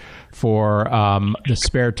search for the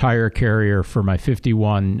spare tire carrier for my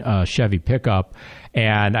 51 Chevy pickup,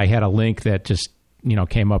 and I had a link that just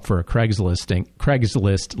came up for a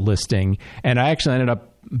Craigslist listing, and I actually ended up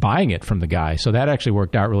buying it from the guy. So that actually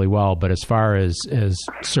worked out really well. But as far as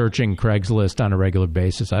searching Craigslist on a regular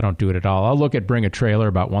basis, I don't do it at all. I'll look at Bring a Trailer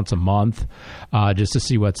about once a month just to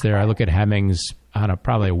see what's there. I look at Hemmings on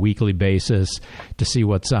probably a weekly basis to see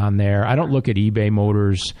what's on there. I don't look at eBay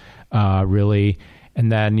Motors really. And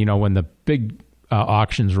then, when the big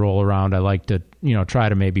auctions roll around, I like to, try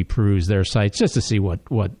to maybe peruse their sites just to see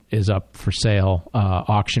what is up for sale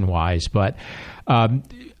auction-wise. But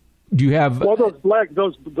do you have... Well,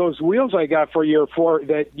 those wheels I got for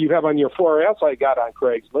that you have on your 4S, I got on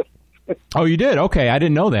Craigslist. Oh, you did? Okay, I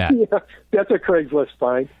didn't know that. Yeah, that's a Craigslist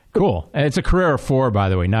find. Cool. And it's a Carrera 4, by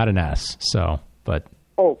the way, not an S. So, but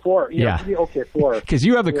Oh, 4. Yeah. Okay, 4. Because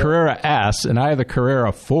you have the Carrera S and I have the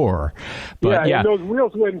Carrera 4. But and those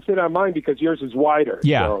wheels wouldn't fit on mine because yours is wider.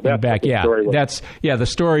 Yeah, so that's back. Yeah, the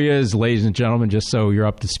story is, ladies and gentlemen, just so you're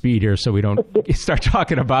up to speed here, so we don't start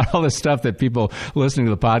talking about all this stuff that people listening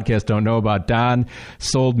to the podcast don't know about. Don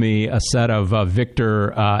sold me a set of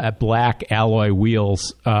Victor black alloy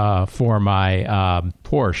wheels for my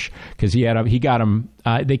Porsche because he got them.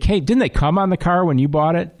 Didn't they come on the car when you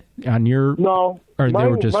bought it? On your no.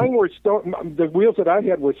 Mine were stone. The wheels that I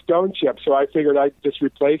had were stone chips, so I figured I'd just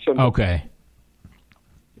replace them. Okay.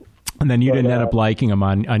 And then you didn't end up liking them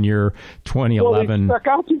on your 2011. Well, they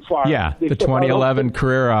stuck out too far. Yeah, the 2011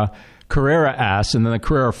 Carrera S, and then the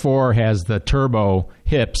Carrera 4 has the turbo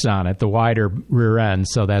hips on it, the wider rear end,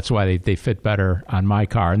 so that's why they fit better on my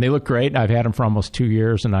car. And they look great. I've had them for almost 2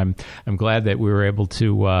 years, and I'm glad that we were able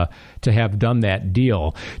to have done that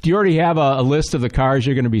deal. Do you already have a list of the cars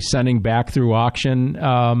you're going to be sending back through auction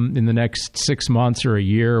in the next 6 months or a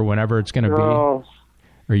year, or whenever it's going to be?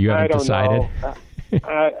 Or you haven't decided?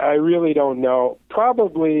 I really don't know.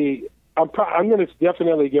 Probably, I'm going to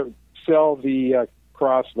definitely sell the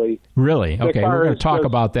Crossley. Really? Okay, we're going to talk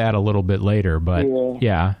about that a little bit later, but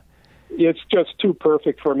yeah. It's just too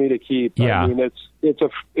perfect for me to keep. Yeah. I mean, it's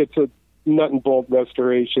a nut and bolt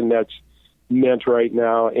restoration that's meant right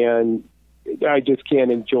now, and I just can't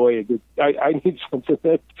enjoy it. I need something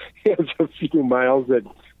that has a few miles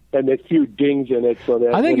and a few dings in it. So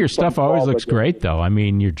that I think your stuff always looks great, though. I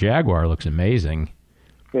mean, your Jaguar looks amazing.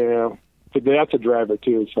 Yeah, but that's a driver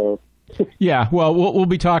too, so. Yeah, well, we'll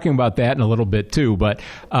be talking about that in a little bit too. But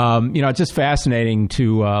it's just fascinating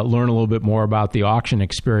to learn a little bit more about the auction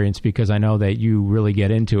experience because I know that you really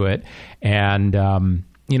get into it. And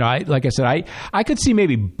like I said, I could see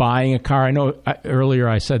maybe buying a car. I know earlier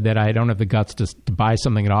I said that I don't have the guts to buy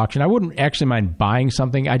something at auction. I wouldn't actually mind buying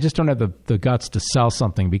something. I just don't have the guts to sell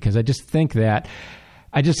something because I just think that.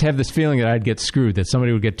 I just have this feeling that I'd get screwed, that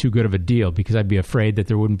somebody would get too good of a deal because I'd be afraid that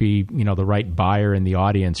there wouldn't be, the right buyer in the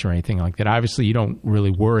audience or anything like that. Obviously, you don't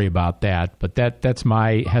really worry about that, but that's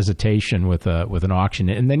my hesitation with an auction.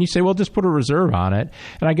 And then you say, well, just put a reserve on it,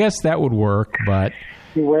 and I guess that would work, but.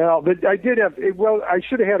 Well, I did have. Well, I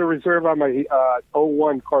should have had a reserve on my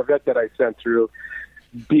 01 Corvette that I sent through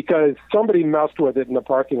because somebody messed with it in the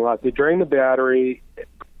parking lot. They drained the battery.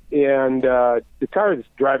 And the car is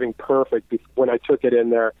driving perfect when I took it in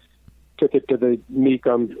there, took it to the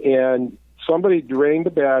Mecum, and somebody drained the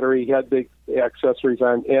battery, had the accessories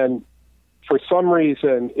on, and for some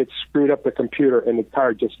reason it screwed up the computer, and the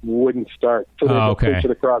car just wouldn't start. So they pushed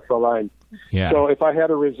it across the line. Yeah. So if I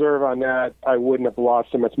had a reserve on that, I wouldn't have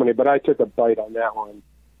lost so much money, but I took a bite on that one.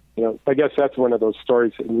 I guess that's one of those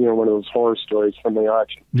stories, one of those horror stories from the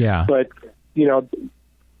auction. Yeah. But,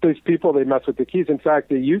 these people, they mess with the keys. In fact,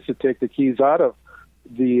 they used to take the keys out of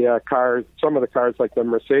the cars, some of the cars like the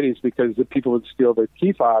Mercedes, because the people would steal their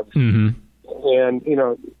key fobs. Mm-hmm. And,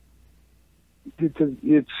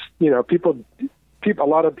 it's people, a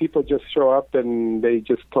lot of people just show up and they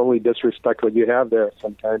just totally disrespect what you have there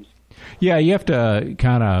sometimes. Yeah, you have to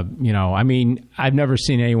kind of, I mean, I've never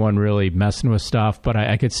seen anyone really messing with stuff, but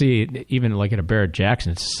I could see it, even like at a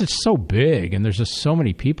Barrett-Jackson, it's just so big, and there's just so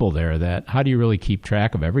many people there that how do you really keep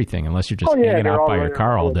track of everything unless you're just hanging out by your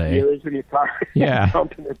car all day? Yeah.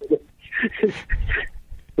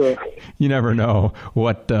 You never know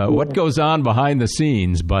what goes on behind the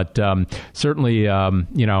scenes, but certainly,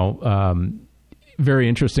 very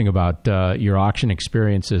interesting about your auction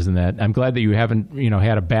experiences, and that I'm glad that you haven't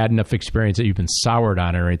had a bad enough experience that you've been soured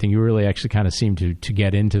on it or anything. You really actually kind of seem to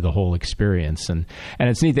get into the whole experience, and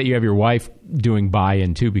it's neat that you have your wife doing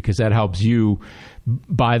buy-in too, because that helps you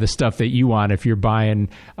buy the stuff that you want. If you're buying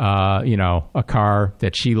a car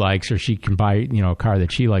that she likes, or she can buy a car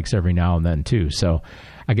that she likes every now and then too. So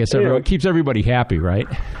I guess it keeps everybody happy, right?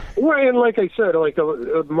 Well, and like I said,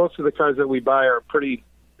 most of the cars that we buy are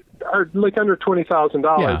like under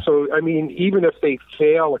 $20,000. Yeah. So, I mean, even if they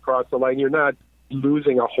fail across the line, you're not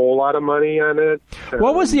losing a whole lot of money on it.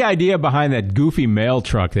 What was the idea behind that goofy mail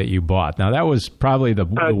truck that you bought? Now, that was probably the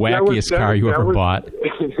wackiest car you ever bought.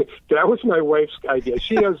 That was my wife's idea.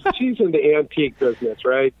 She's in the antique business,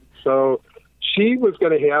 right? So she was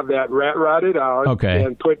going to have that rotted out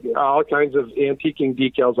and put all kinds of antiquing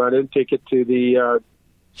decals on it and take it to the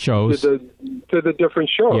shows, to the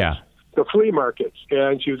different shows. Yeah. The flea markets,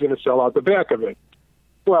 and she was going to sell out the back of it.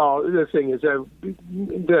 Well, the thing is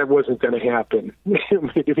that wasn't going to happen.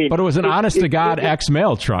 But it was an honest-to-God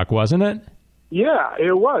ex-mail truck, wasn't it? Yeah,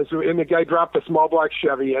 it was. And the guy dropped a small block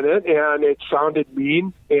Chevy in it, and it sounded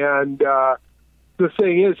mean. And the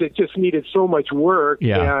thing is, it just needed so much work.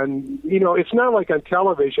 Yeah. And, it's not like on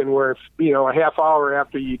television where, a half hour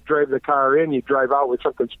after you drive the car in, you drive out with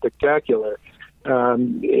something spectacular.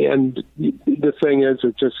 And the thing is,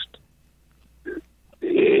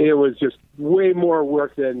 it was just way more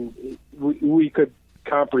work than we could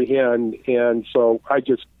comprehend. And so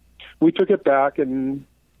we took it back, and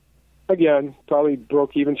again, probably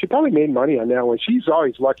broke even. She probably made money on that one. She's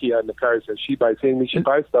always lucky on the cars that she buys. She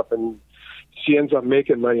buys stuff and she ends up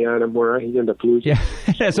making money on them where I end up losing. Yeah,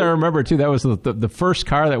 as I remember too, that was the first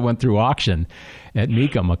car that went through auction at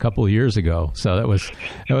Mecum a couple of years ago. So that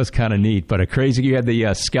was kind of neat. But crazy, you had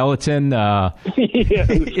the skeleton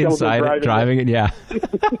inside driving it. Yeah,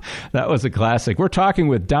 that was a classic. We're talking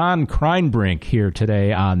with Don Kreinbrink here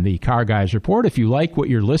today on the Car Guys Report. If you like what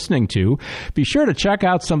you're listening to, be sure to check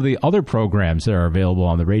out some of the other programs that are available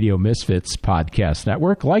on the Radio Misfits podcast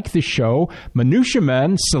network, like the show Minutia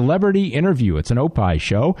Men Celebrity Interview. It's an Opie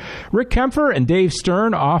show. Rick Kempfer and Dave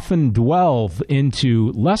Stern often delve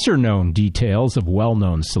into lesser-known details of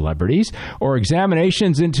well-known celebrities or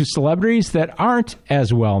examinations into celebrities that aren't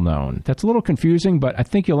as well-known. That's a little confusing, but I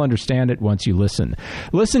think you'll understand it once you listen.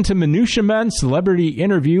 Listen to Minutia Men Celebrity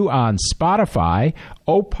Interview on Spotify,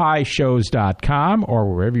 opishows.com,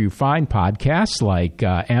 or wherever you find podcasts like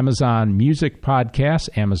Amazon Music Podcasts,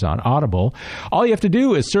 Amazon Audible. All you have to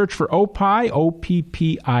do is search for Opie,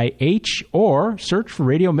 O-P-P-I-H, or search for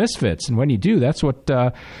Radio Misfits. And when you do, that's what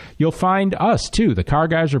you'll find us, too. The Car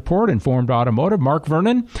Guys Report, Informed Automotive, Mark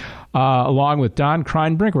Vernon, along with Don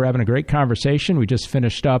Kreinbrink. We're having a great conversation. We just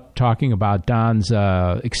finished up talking about Don's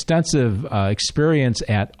extensive experience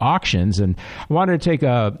at auctions. And I wanted to take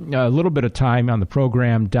a little bit of time on the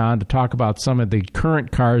program, Don, to talk about some of the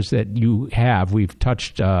current cars that you have. We've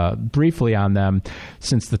touched briefly on them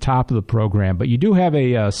since the top of the program. But you do have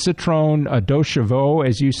a Citroen Deux Chevaux,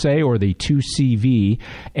 as you say, or the 2CV.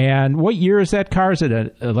 And what year is that car? Is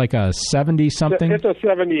it like a 70-something? It's a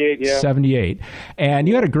 78, yeah. 78. And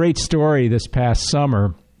you had a great story this past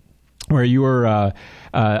summer where you were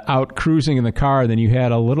out cruising in the car, then you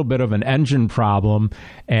had a little bit of an engine problem,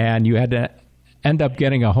 and you had to end up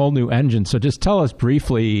getting a whole new engine. So just tell us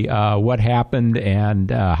briefly what happened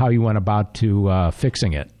and how you went about to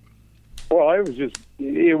fixing it. Well,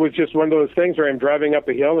 it was just one of those things where I'm driving up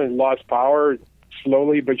a hill and lost power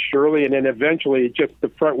slowly but surely, and then eventually just the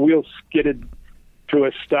front wheel skidded to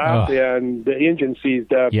a stop and the engine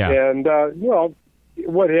seized up. Yeah. And,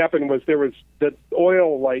 what happened was the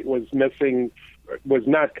oil light was missing, was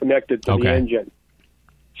not connected to the engine.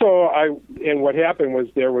 So what happened was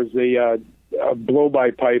there was a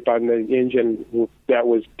blow-by pipe on the engine that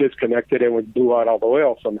was disconnected and it blew out all the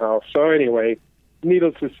oil somehow. So anyway,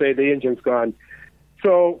 needless to say, the engine's gone.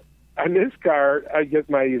 So on this car, I get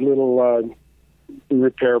my little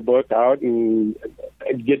repair book out and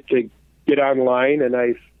I get online, and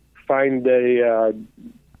I find a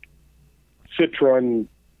Citroen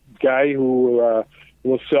guy who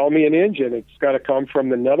will sell me an engine. It's got to come from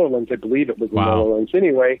the Netherlands. I believe it was the Netherlands.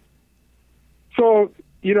 Anyway, so,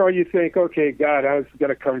 you think, okay, God, how's it going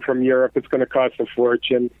to come from Europe? It's going to cost a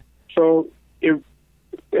fortune. So it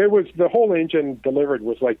was, the whole engine delivered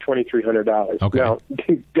was like $2,300. Okay. Now,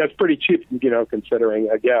 that's pretty cheap, considering,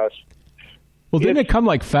 I guess. Well, didn't it come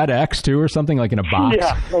like FedEx, too, or something, like in a box?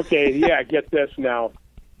 Yeah, okay, yeah, get this now.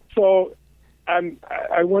 So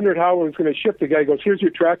I wondered how it was going to ship. The guy goes, here's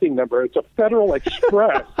your tracking number. It's a Federal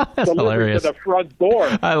Express delivered hilarious. to the front door.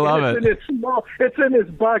 I love it. It's in his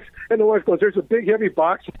box. And the wife goes, there's a big, heavy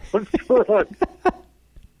box in front.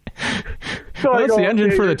 So that's the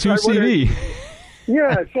engine for the 2CV.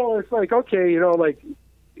 Yeah, so it's like, okay,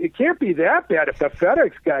 it can't be that bad if the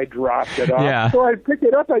FedEx guy dropped it off. Yeah. So I picked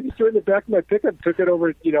it up. I just threw it in the back of my pickup, took it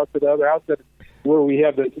over, to the other house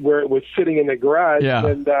where it was sitting in the garage. Yeah.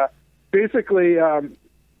 And basically,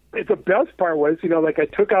 the best part was, I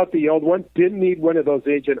took out the old one, didn't need one of those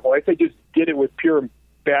agent hoists. I just did it with pure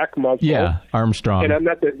back muscle. Yeah, Armstrong. And I'm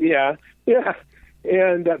not yeah.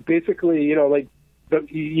 And basically, you got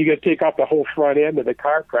to take off the whole front end of the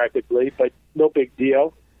car practically, but no big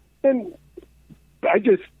deal. And I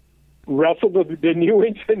just wrestled the new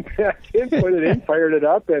engine back in, put it in, fired it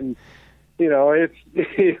up, and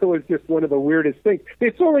it was just one of the weirdest things.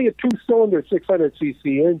 It's only a 2-cylinder 600cc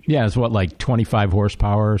engine. Yeah, it's what, 25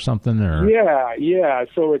 horsepower or something, or yeah.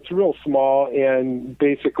 So it's real small, and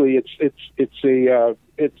basically it's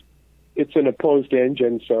an opposed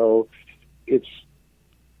engine, so it's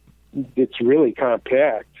really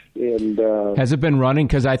compact. And has it been running?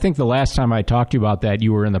 Because I think the last time I talked to you about that,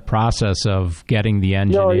 you were in the process of getting the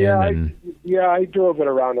engine in. I drove it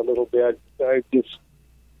around a little bit.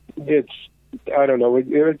 I don't know.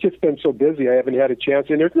 It's just been so busy. I haven't had a chance.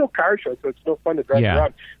 And there's no car show, so it's no fun to drive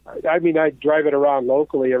around. I mean, I drive it around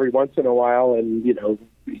locally every once in a while and,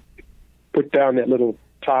 put down that little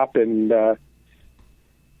top and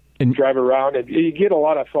drive around, and you get a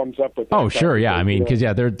lot of thumbs up with that. Oh, sure, yeah. I mean, because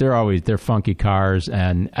they're funky cars,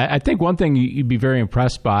 and I think one thing you'd be very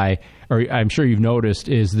impressed by, or I'm sure you've noticed,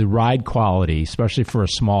 is the ride quality, especially for a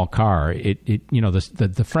small car.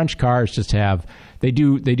 The French cars just have. They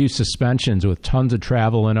do suspensions with tons of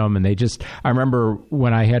travel in them, and I remember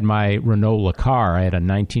when I had my Renault Le-Car, I had a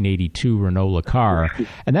 1982 Renault Le-Car,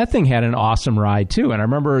 and that thing had an awesome ride too. And I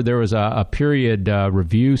remember there was a period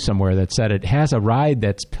review somewhere that said it has a ride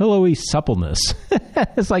that's pillowy suppleness.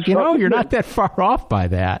 It's like, you're not that far off by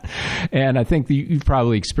that. And I think you've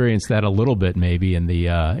probably experienced that a little bit maybe in the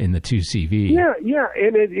 2CV. Yeah,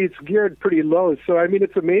 and it's geared pretty low, so I mean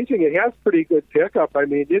it's amazing. It has pretty good pickup. I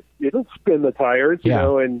mean it'll spin the tires.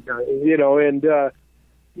 And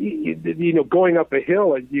going up a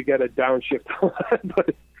hill, you got to downshift a lot,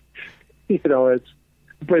 but it's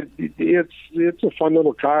a fun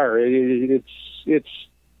little car. It's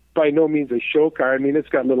by no means a show car. I mean, it's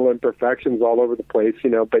got little imperfections all over the place,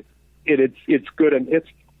 but it's good, and it's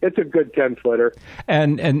a good 10-footer.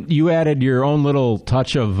 And you added your own little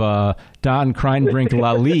touch of Don Kreinbrink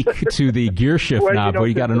Lalique to the gear shift knob, where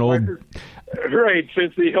you got an old. Right,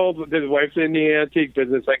 since his wife's in the antique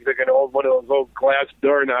business, I think one of those old glass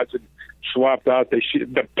door knobs and swapped out the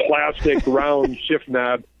plastic round shift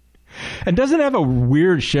knob. And does it have a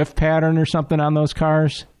weird shift pattern or something on those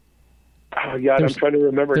cars? Oh, God, I'm trying to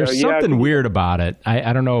remember. There's something weird about it.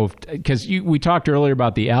 I don't know, because we talked earlier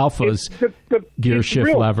about the Alfa's gear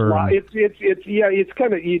shift lever. It's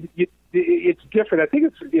kind of... It's different. I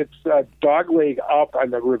think it's dog leg up on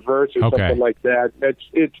the reverse or something like that.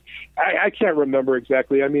 I can't remember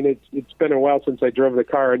exactly. I mean, it's been a while since I drove the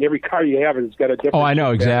car, and every car you have has got a different. Oh, I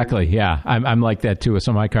know exactly. Yeah, I'm like that too with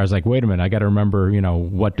some of my cars. Like, wait a minute, I got to remember,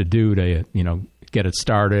 what to do to, get it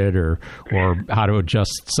started, or how to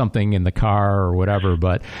adjust something in the car or whatever.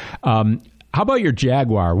 But how about your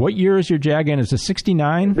Jaguar? What year is your Jag in? Is it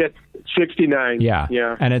 69? 69. Yeah.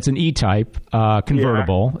 And it's an E-Type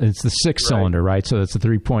convertible. Yeah. It's the six-cylinder, right? So it's a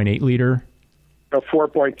 3.8 liter.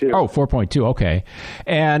 4.2. Oh, 4.2. Okay.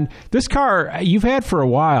 And this car you've had for a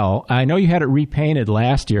while. I know you had it repainted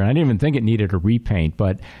last year, and I didn't even think it needed a repaint,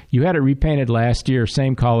 but you had it repainted last year,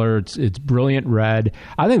 same color. It's brilliant red.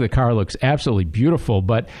 I think the car looks absolutely beautiful,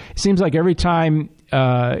 but it seems like every time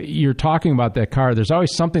you're talking about that car, there's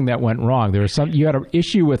always something that went wrong. You had an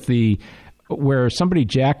issue with where somebody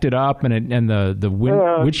jacked it up and the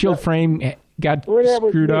windshield frame got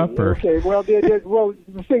screwed up, or okay. Well,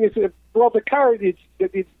 the thing is, the car. It's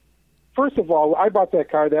first of all, I bought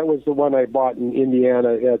that car. That was the one I bought in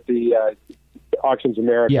Indiana at the Auctions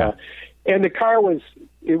America, and the car was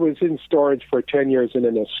in storage for 10 years in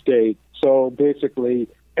an estate. So basically,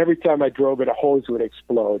 every time I drove it, a hose would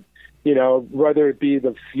explode. Whether it be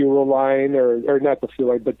the fuel line or not the fuel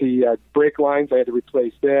line, but the brake lines, I had to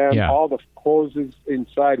replace them. Yeah. All the hoses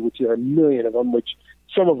inside, which there are a million of them, which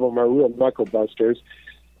some of them are real knuckle busters.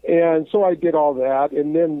 And so I did all that.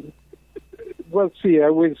 And then, let's see, I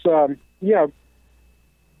was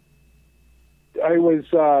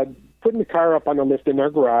putting the car up on the lift in our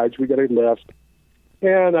garage. We got a lift.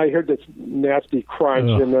 And I heard this nasty crunch.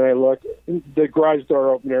 Ugh. And then I looked. The garage door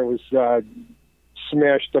opener was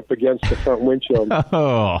smashed up against the front windshield.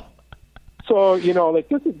 Oh. So,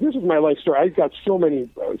 this is my life story. I've got so many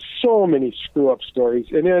screw-up stories.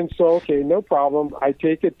 And then, no problem. I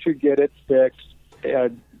take it to get it fixed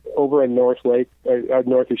over in North Lake,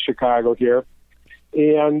 north of Chicago here.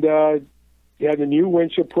 And had a new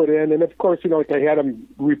windshield put in. And, of course, I had them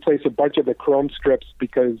replace a bunch of the chrome strips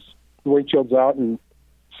because the windshield's out, and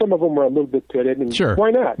some of them were a little bit pitted. And sure. Why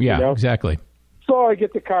not? Yeah, exactly. So I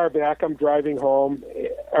get the car back. I'm driving home,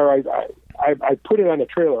 or I put it on a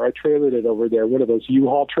trailer. I trailered it over there, one of those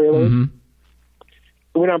U-Haul trailers.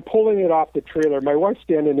 Mm-hmm. When I'm pulling it off the trailer, my wife's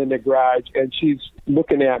standing in the garage, and she's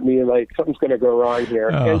looking at me like something's going to go wrong here.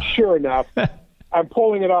 Oh. And sure enough, I'm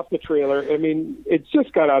pulling it off the trailer. I mean, it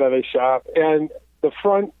just got out of the shop, and the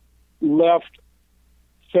front left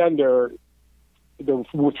fender, the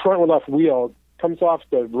front left wheel comes off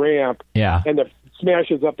the ramp, and the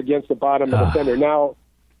smashes up against the bottom of the fender. Now,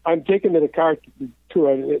 I'm taking the car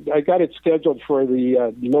I got it scheduled for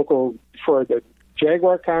the for the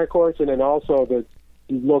Jaguar Concourse, and then also the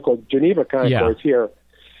local Geneva Concourse here.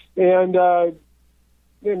 And now,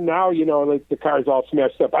 the car's all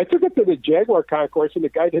smashed up. I took it to the Jaguar Concourse, and the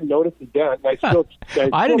guy didn't notice the dent. I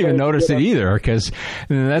didn't even notice it either, because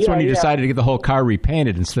that's when you decided to get the whole car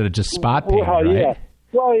repainted instead of just spot painted, right? Yeah.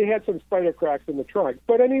 Well, he had some spider cracks in the trunk.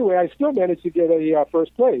 But anyway, I still managed to get a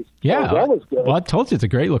first place. Yeah. So that was good. Well, I told you it's a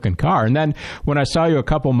great-looking car. And then when I saw you a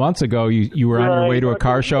couple months ago, you were on your way to a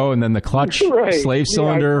car show, and then the clutch slave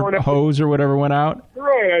cylinder hose or whatever went out?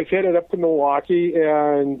 Right. I was headed up to Milwaukee,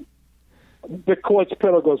 and the clutch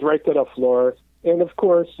pedal goes right to the floor. And, of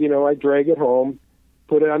course, I drag it home,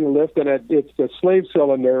 put it on the lift, and it's the slave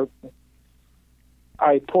cylinder.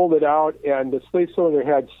 I pulled it out, and the slave cylinder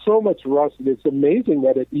had so much rust. It's amazing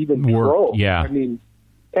that it even drove. Yeah. I mean,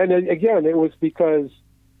 and then, again, it was because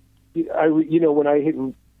when I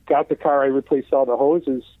got the car, I replaced all the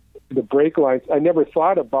hoses, the brake lines. I never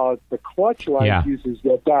thought about the clutch line uses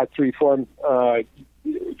the .3 form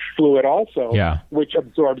fluid also, which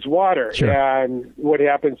absorbs water. Sure. And what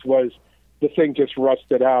happens was the thing just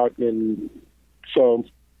rusted out, and so.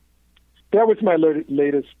 That was my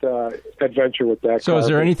latest adventure with that car. So is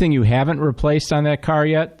there anything you haven't replaced on that car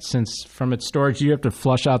yet since from its storage? Do you have to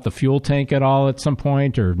flush out the fuel tank at all at some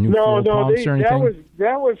point or new fuel pumps or anything?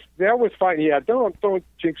 That was fine. Yeah, don't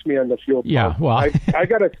jinx me on the fuel pump. Yeah, well, I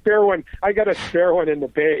got a spare one. I got a spare one in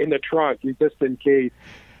the trunk just in case,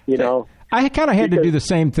 I kind of had to do the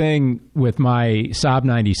same thing with my Saab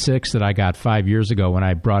 96 that I got 5 years ago when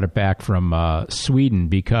I brought it back from Sweden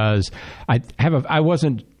because I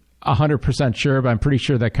wasn't 100% sure, but I'm pretty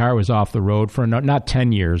sure that car was off the road for not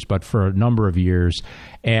 10 years, but for a number of years.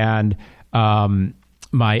 And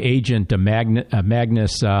my agent,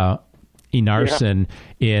 Magnus Enarsson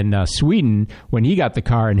in Sweden, when he got the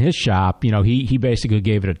car in his shop, he basically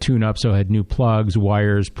gave it a tune-up, so it had new plugs,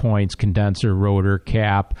 wires, points, condenser, rotor,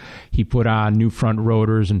 cap. He put on new front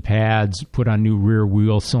rotors and pads, put on new rear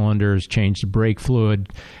wheel cylinders, changed the brake fluid.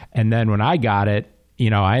 And then when I got it,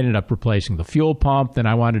 I ended up replacing the fuel pump. Then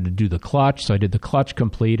I wanted to do the clutch, so I did the clutch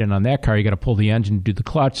complete. And on that car, you got to pull the engine to do the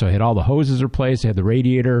clutch. So I had all the hoses replaced. I had the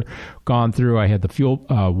radiator gone through. I had the fuel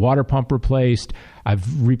water pump replaced. I've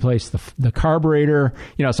replaced the carburetor.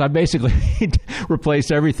 So I basically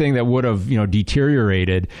replaced everything that would have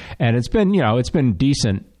deteriorated. And it's been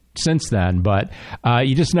decent since then, but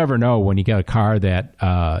you just never know when you get a car that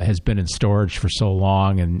has been in storage for so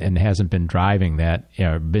long and hasn't been driven that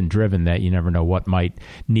you never know what might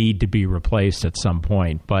need to be replaced at some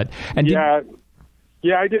point. But I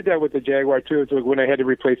did that with the Jaguar too. So when I had to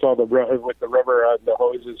replace all the rubber on the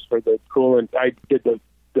hoses for the coolant, I did the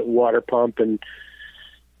water pump, and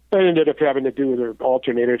I ended up having to do the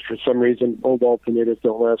alternators for some reason. Old alternators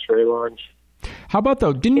don't last very long. How about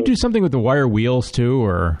didn't you do something with the wire wheels too,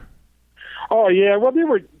 or? Oh yeah, well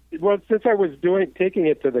since I was taking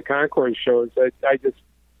it to the Concours shows, they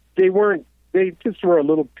just were a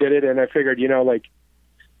little pitted, and I figured,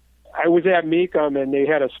 I was at Mecum and they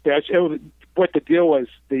had a special. What the deal was,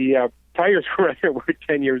 the tires were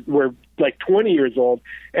like 20 years old,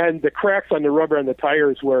 and the cracks on the rubber on the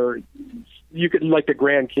tires were like the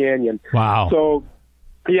Grand Canyon. Wow. So.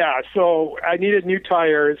 Yeah, so I needed new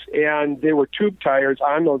tires, and they were tube tires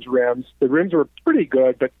on those rims. The rims were pretty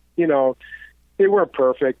good, but, they weren't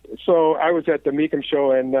perfect. So I was at the Mecum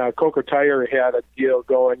show, and Coco Tire had a deal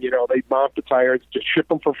going. They mount the tires, just ship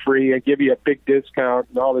them for free, and give you a big discount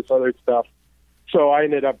and all this other stuff. So I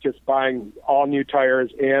ended up just buying all new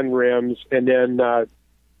tires and rims, and then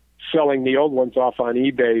selling the old ones off on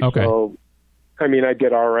eBay. Okay. So, I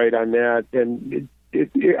did all right on that, and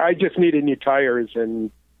I just needed new tires, and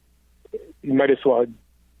you might as well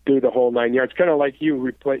do the whole 9 yards. Kind of like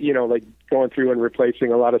you like going through and replacing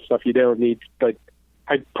a lot of stuff you don't need. But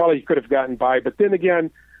I probably could have gotten by. But then again,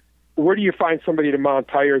 where do you find somebody to mount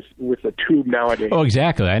tires with a tube nowadays? Oh,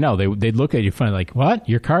 exactly. I know. They'd look at you funny, like, what?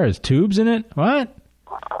 Your car has tubes in it? What?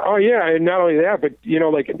 Oh, yeah. And not only that, but,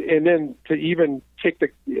 and then to even take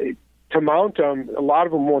to mount them, a lot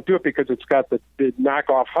of them won't do it because it's got the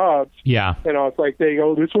knockoff hubs. Yeah. It's like they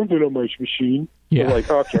go, this one's in on my machine. Yeah. They're like,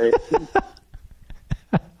 okay.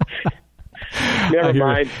 Never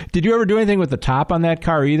mind. Did you ever do anything with the top on that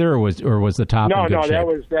car either, or was the top? No, in good shape?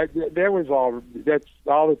 that was all. That's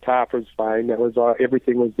all. The top was fine. That was all.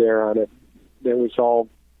 Everything was there on it. That was all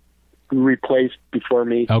replaced before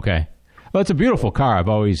me. Okay. Well, it's a beautiful car. I've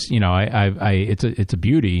always, it's a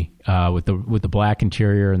beauty with the black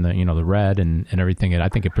interior and the red and everything. And I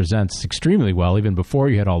think it presents extremely well, even before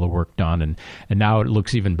you had all the work done, and now it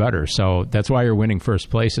looks even better. So that's why you're winning first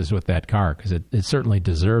places with that car, because it certainly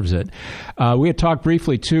deserves it. We had talked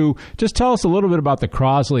briefly too. Just tell us a little bit about the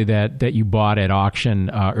Crosley that you bought at auction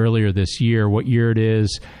earlier this year. What year it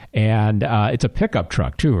is, and it's a pickup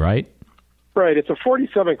truck too, right? Right. It's a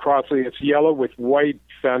 47 Crosley. It's yellow with white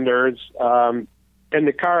fenders, and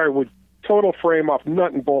the car with total frame off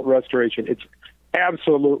nut and bolt restoration. It's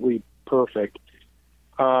absolutely perfect.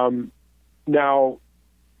 Now,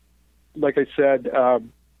 like I said,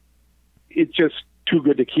 it's just too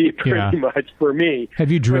good to keep, pretty much for me.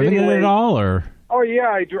 Have you driven it at all, or? Oh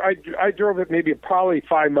yeah, I drove it probably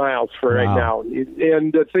 5 miles for right now.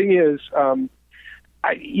 And the thing is,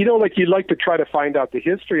 you'd like to try to find out the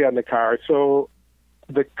history on the car. So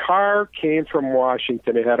the car came from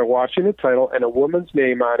Washington. It had a Washington title and a woman's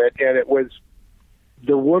name on it, and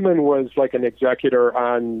the woman was like an executor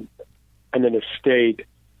on an estate.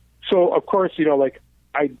 So of course,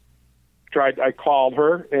 I called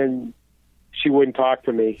her and she wouldn't talk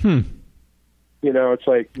to me. It's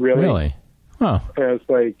like, really? Huh. And it's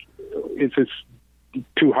like, is this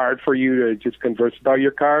too hard for you to just converse about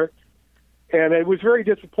your car? And I was very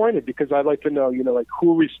disappointed because I'd like to know,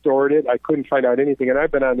 who restored it. I couldn't find out anything. And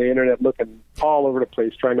I've been on the internet looking all over the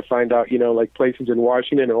place trying to find out, places in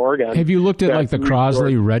Washington and Oregon. Have you looked at the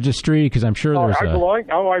Crosley registry? Because I'm sure there's I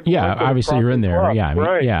belong obviously you're in there. Club. Yeah.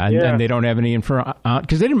 Right. And they don't have any info.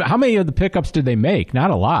 Because how many of the pickups did they make?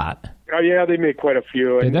 Not a lot. Oh, yeah, they make quite a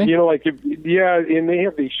few. Did And, they? and they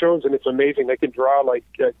have these shows, and it's amazing. They can draw,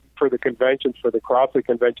 for the conventions, for the Crossley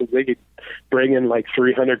conventions, they could bring in,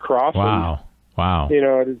 300 Crosleys. Wow.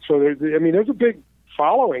 So there's a big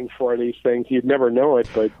following for these things. You'd never know it,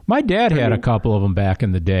 but... My dad had a couple of them back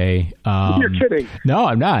in the day. You're kidding. No,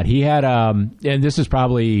 I'm not. He had, and this is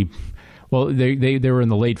probably... Well, they were in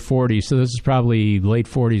the late 40s, so this is probably late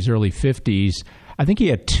 40s, early 50s. I think he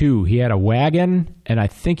had two. He had a wagon, and I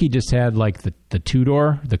think he just had the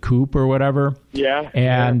two-door, the coupe or whatever. Yeah.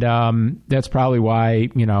 And that's probably why,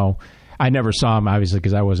 I never saw him, obviously,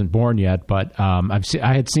 because I wasn't born yet, but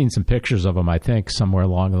I had seen some pictures of him, I think, somewhere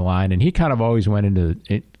along the line, and he kind of always went into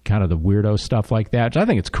kind of the weirdo stuff like that, which I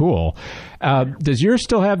think it's cool. Does yours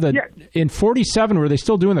still have in 47, were they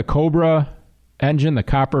still doing the Cobra engine, the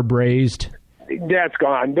copper brazed? That's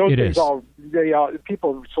gone. Those things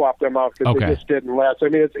people swapped them out because they just didn't last. I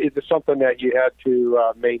mean, it's something that you had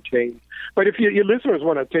to maintain. But if your listeners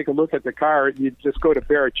want to take a look at the car, you just go to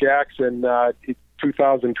Barrett Jackson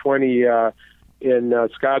 2020 in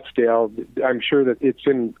Scottsdale. I'm sure that it's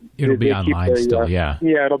in. It'll be online still, yeah.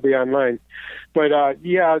 Yeah, it'll be online. But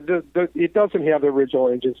it doesn't have the original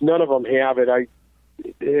engines. None of them have it. I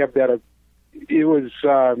have that. It was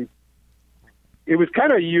kind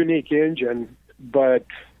of a unique engine, but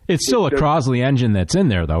it's still a Crosley engine that's in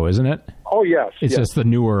there, though, isn't it? Oh yes, it's just the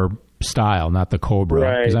newer style, not the Cobra,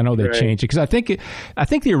 because I know they changed it. Because I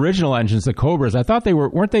think the original engines, the Cobras, I thought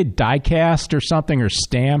weren't they die cast or something, or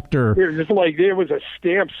stamped, or it was there was a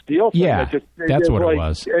stamped steel thing. Yeah, that's what it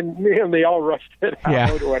was. And man, they all rusted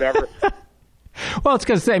out or whatever. Well, it's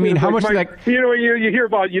because how much you hear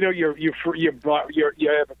about you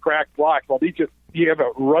have a cracked block. Well, you have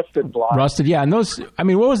a rusted block. Rusted, yeah. And those, what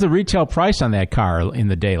was the retail price on that car in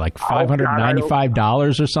the day? Like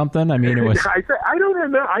 $595 or something? I mean, it was. I don't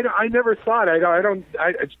remember. I never saw it.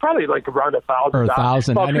 It's probably like around $1,000. Or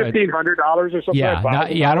 $1,000. About $1,500 or something. Yeah,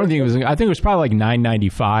 I don't think it was. I think it was probably like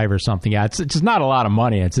 $995 or something. Yeah, it's just not a lot of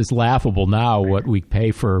money. It's just laughable now what we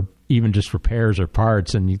pay for even just repairs or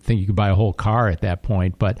parts, and you think you could buy a whole car at that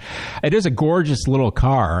point. But it is a gorgeous little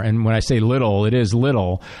car, and when I say little, it is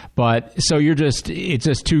little. But so it's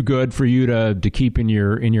just too good for you to keep in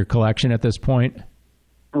your collection at this point.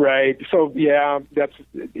 Right. So yeah, that's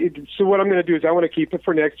it. So what I'm going to do is I want to keep it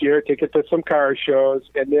for next year, take it to some car shows,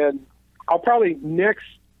 and then I'll probably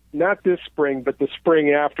not this spring, but the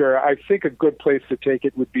spring after, I think a good place to take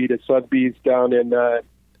it would be to Sotheby's down in Iowa,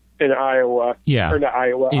 or not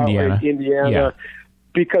Iowa, Indiana, yeah.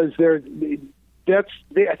 Because I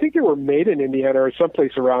think they were made in Indiana or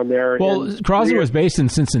someplace around there. Well, Crosley was based in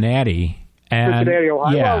Cincinnati. And, Cincinnati,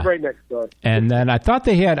 Ohio, right next door. And then I thought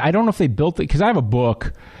they had, I don't know if they built it, because I have a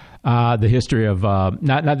book, the history of,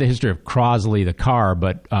 not the history of Crosley, the car,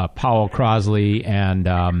 but Powell Crosley, and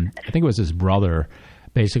I think it was his brother,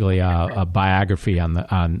 basically a biography on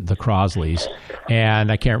the Crosleys.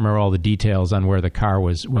 And I can't remember all the details on where the car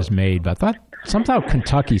was made, but I thought somehow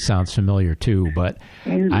Kentucky sounds familiar too. But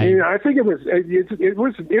I think it was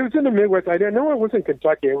in the Midwest. I didn't know it was in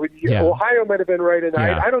Kentucky. Ohio might have been right, and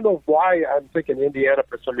I don't know why I'm thinking Indiana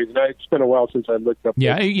for some reason. It's been a while since I looked up.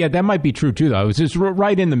 Yeah, that might be true too, though. It was just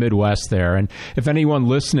right in the Midwest there. And if anyone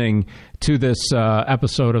listening to this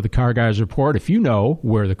episode of the Car Guys Report, if you know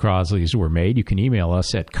where the Crosleys were made, you can email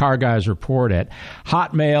us at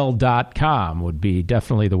carguysreport@hotmail.com. Would be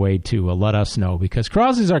definitely the way to let us know, because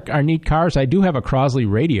Crosleys are neat cars. I do have a Crosley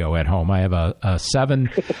radio at home. I have a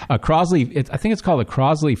Crosley. I think it's called a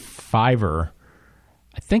Crosley Fiver.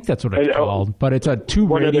 I think that's what it's called. But it's a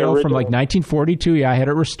tube radio from like 1942. Yeah, I had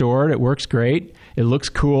it restored. It works great. It looks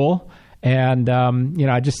cool. And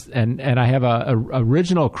I have a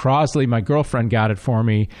original Crosley. My girlfriend got it for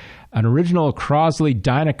me. An original Crosley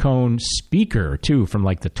Dynacone speaker too, from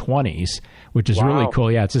like the 20s, which is really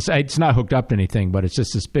cool. Yeah, it's not hooked up to anything, but it's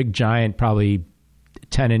just this big giant, probably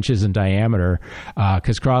 10 inches in diameter,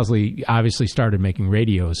 because Crosley obviously started making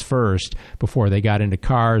radios first before they got into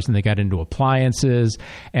cars and they got into appliances.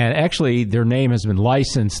 And actually, their name has been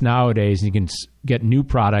licensed nowadays. You can get new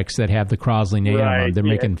products that have the Crosley name on them. They're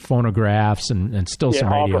making phonographs and still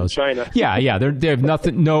some radios. All from China. Yeah. They have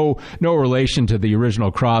nothing, no relation to the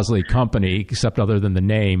original Crosley company except other than the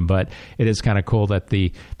name. But it is kind of cool that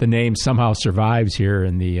the name somehow survives here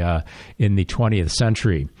in the 20th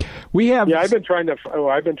century. We have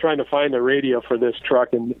I've been trying to find a radio for this truck,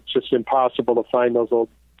 and it's just impossible to find those old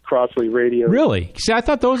Crosley radios. Really? See, I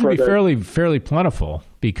thought those would be fairly plentiful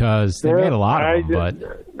because they made a lot of them.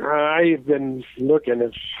 But I've been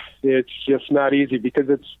looking. It's just not easy because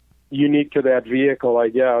it's unique to that vehicle, I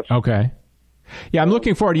guess. Okay. Yeah, I'm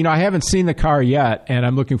looking forward. I haven't seen the car yet, and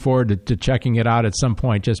I'm looking forward to checking it out at some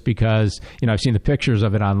point just because, I've seen the pictures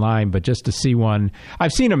of it online, but just to see one.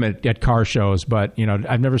 I've seen them at car shows, but,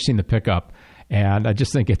 I've never seen the pickup. And I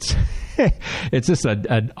just think it's just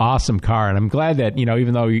an awesome car, and I'm glad that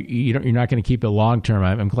even though you're not going to keep it long term,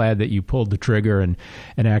 I'm glad that you pulled the trigger and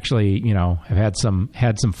actually have had some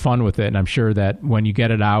fun with it. And I'm sure that when you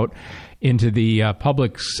get it out into the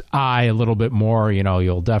public's eye a little bit more,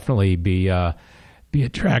 you'll definitely be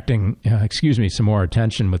attracting some more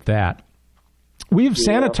attention with that. We've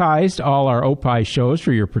sanitized all our Opie shows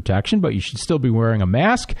for your protection, but you should still be wearing a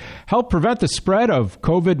mask. Help prevent the spread of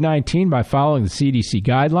COVID-19 by following the CDC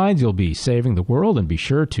guidelines. You'll be saving the world, and be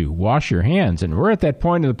sure to wash your hands. And we're at that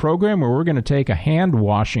point in the program where we're going to take a hand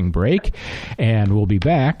washing break, and we'll be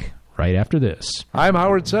back right after this. I'm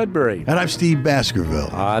Howard Sudbury. And I'm Steve Baskerville.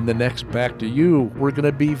 On the next Back to You, we're going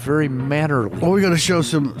to be very mannerly. Well, we're going to show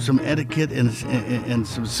some etiquette and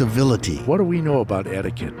some civility. What do we know about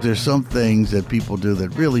etiquette? There's some things that people do that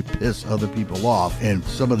really piss other people off, and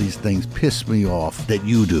some of these things piss me off that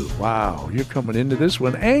you do. Wow, you're coming into this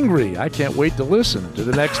one angry. I can't wait to listen to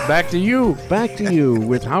the next Back to You. Back to You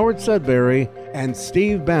with Howard Sudbury and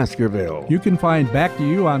Steve Baskerville. You can find Back to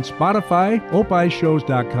You on Spotify,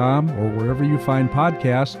 opishows.com, or wherever you find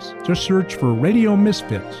podcasts. Just search for Radio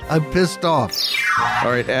Misfits. I'm pissed off.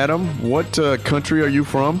 All right, Adam, what country are you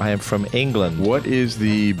from? I am from England. What is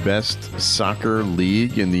the best soccer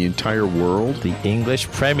league in the entire world? The English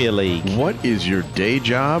Premier League. What is your day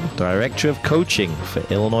job? Director of Coaching for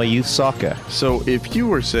Illinois Youth Soccer. So if you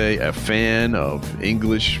were, say, a fan of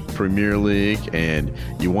English Premier League and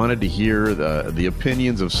you wanted to hear the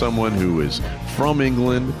opinions of someone who is from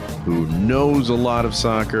England, who knows a lot of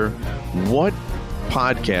soccer, what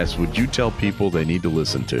podcast would you tell people they need to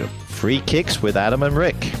listen to? Free Kicks with Adam and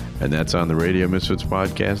Rick. And that's on the Radio Misfits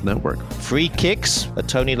Podcast Network. Free Kicks, a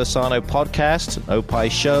Tony Lasano podcast, an Opie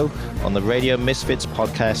show on the Radio Misfits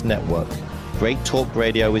Podcast Network. Great talk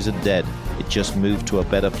radio isn't dead. It just moved to a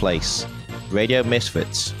better place.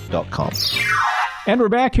 RadioMisfits.com. And we're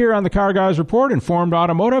back here on the Car Guys Report, Informed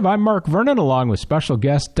Automotive. I'm Mark Vernon, along with special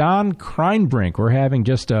guest Don Kreinbrink. We're having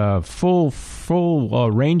just a full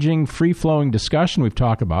ranging, free-flowing discussion. We've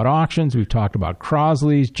talked about auctions. We've talked about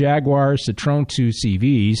Crosleys, Jaguars, Citroen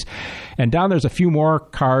 2CVs. And Don, there's a few more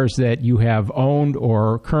cars that you have owned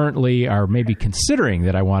or currently are maybe considering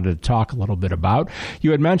that I wanted to talk a little bit about.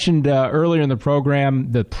 You had mentioned earlier in the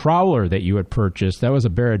program the Prowler that you had purchased. That was a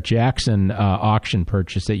Barrett-Jackson auction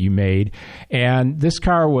purchase that you made. And this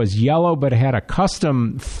car was yellow, but it had a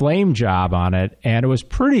custom flame job on it, and it was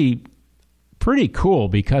pretty cool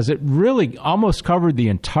because it really almost covered the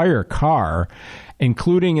entire car,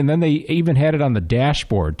 including, and then they even had it on the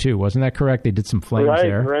dashboard too. Wasn't that correct? They did some flames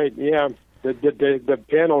there. Right, yeah. The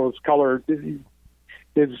panel is colored is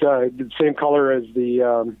the same color as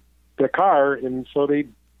the car, and so they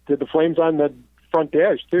did the flames on the front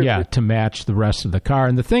dash too. Yeah, to match the rest of the car.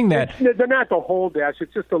 And the thing that they're not the whole dash;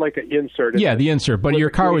 it's just like an insert. Yeah, the insert. But your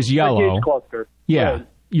car was yellow. Yeah, right.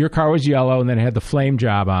 Your car was yellow, and then it had the flame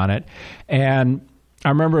job on it. And I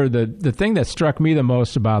remember the thing that struck me the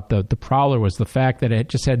most about the Prowler was the fact that it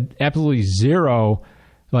just had absolutely zero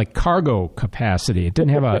cargo capacity. It didn't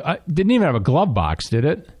have didn't even have a glove box, did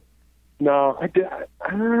it? No, I did.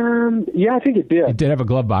 Yeah, I think it did. It did have a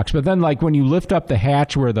glove box, but then when you lift up the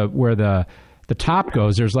hatch where the top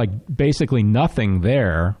goes, there's basically nothing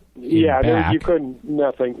there. Yeah, you couldn't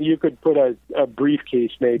nothing. You could put a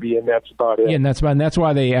briefcase maybe, and that's about it. Yeah, and that's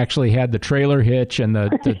why they actually had the trailer hitch and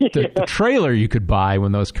the trailer you could buy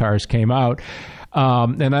when those cars came out.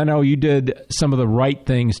 And I know you did some of the right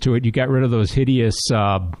things to it. You got rid of those hideous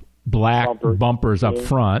black bumpers up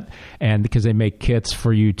front, and because they make kits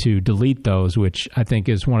for you to delete those, which I think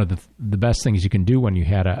is one of the best things you can do when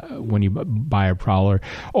you buy a Prowler.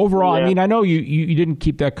 Overall, I mean, I know you didn't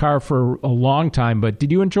keep that car for a long time, but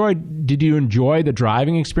did you enjoy the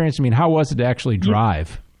driving experience? I mean, how was it to actually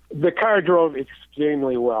drive? The car drove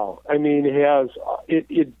extremely well. I mean,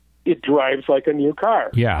 it drives like a new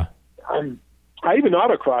car. Yeah. I even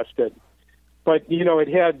autocrossed it. But,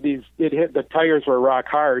 the tires were rock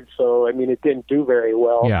hard, so, I mean, it didn't do very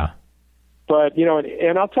well. Yeah. But,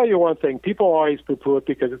 and I'll tell you one thing. People always poo-poo it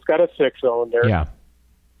because it's got a 6-cylinder. Yeah.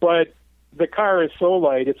 But the car is so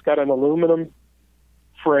light. It's got an aluminum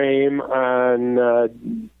frame on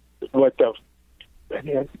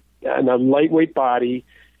and a lightweight body,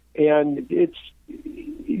 and it's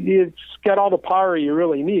got all the power you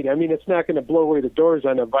really need. I mean, it's not going to blow away the doors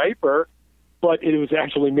on a Viper, but it was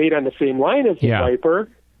actually made on the same line as the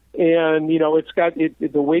Viper. And, it's got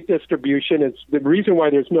the weight distribution. It's the reason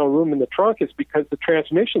why there's no room in the trunk is because the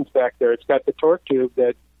transmission's back there. It's got the torque tube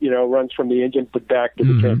that, runs from the engine back to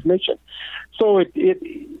the transmission. So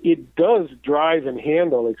it does drive and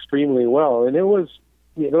handle extremely well. And it was,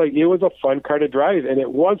 it was a fun car to drive, and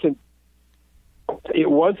it wasn't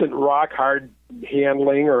rock hard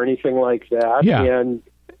handling or anything like that. Yeah. And,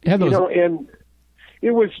 and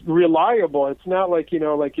it was reliable. It's not like,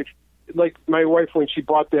 like my wife, when she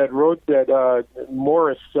bought that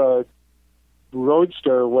Morris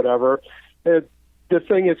Roadster or whatever, the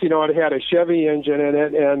thing is, it had a Chevy engine in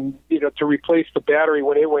it, and, to replace the battery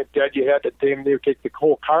when it went dead, you had to damn near take the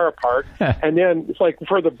whole car apart. And then it's like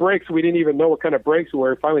for the brakes, we didn't even know what kind of brakes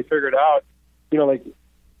were. We finally figured out,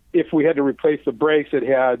 if we had to replace the brakes, it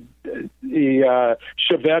had the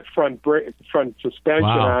Chevette front suspension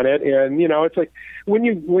on it, and it's like when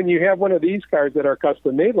you have one of these cars that are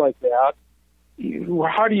custom made like that,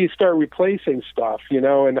 how do you start replacing stuff,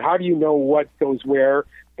 and how do you know what goes where?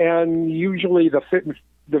 And usually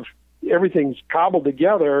everything's cobbled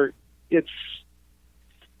together. It's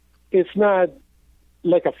not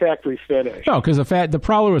like a factory finish. No, because the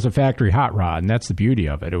Prowler was a factory hot rod, and that's the beauty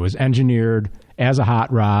of it. It was engineered as a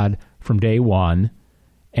hot rod from day one,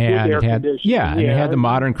 and it had it had the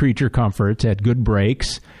modern creature comforts, had good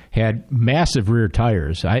brakes, had massive rear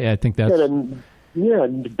tires. I think that's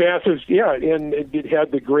massive. Yeah, and it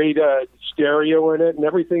had the great stereo in it and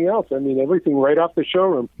everything else. I mean, everything right off the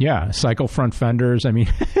showroom. Yeah, cycle front fenders. I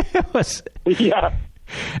mean, it was. Yeah.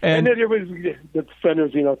 And then it was the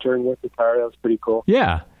fenders, turned with the car. That was pretty cool.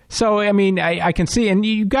 Yeah. So, I mean, I can see, and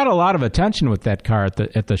you got a lot of attention with that car at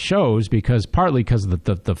the shows partly because of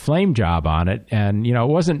the flame job on it, and it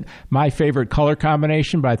wasn't my favorite color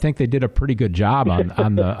combination, but I think they did a pretty good job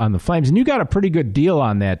on the flames, and you got a pretty good deal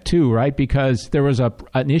on that too, right? Because there was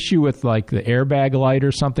an issue with like the airbag light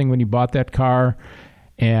or something when you bought that car.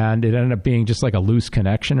 And it ended up being just like a loose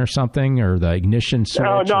connection or something, or the ignition switch.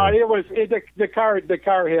 No, it was the car. The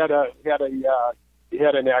car had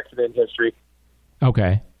an accident history.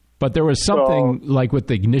 Okay, but there was something like with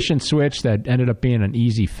the ignition switch that ended up being an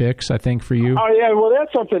easy fix, I think, for you. Oh yeah, well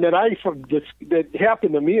that's something that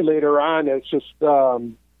happened to me later on. It's just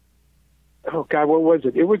oh God, what was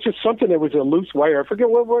it? It was just something that was a loose wire. I forget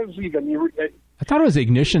what it was even. I thought it was the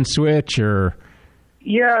ignition switch or.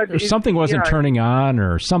 Yeah, something wasn't turning on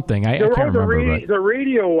or something. I can't remember. The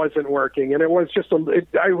radio wasn't working, and it was just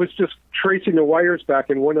I was just tracing the wires back,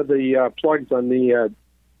 and one of the plugs on the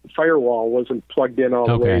firewall wasn't plugged in all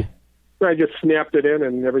the way. So I just snapped it in,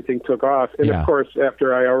 and everything took off. And of course,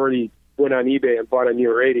 after I already went on eBay and bought a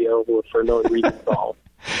new radio for no reason at all.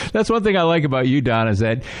 That's one thing I like about you, Don, is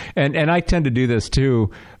that, and I tend to do this too.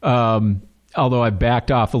 Although I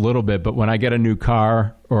backed off a little bit, but when I get a new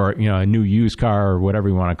car or a new used car or whatever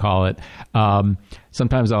you want to call it,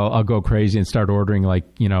 sometimes I'll go crazy and start ordering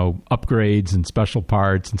upgrades and special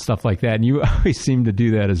parts and stuff like that. And you always seem to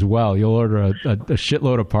do that as well. You'll order a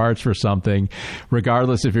shitload of parts for something,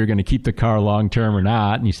 regardless if you're going to keep the car long term or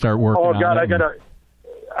not, and you start working. Oh God, on it.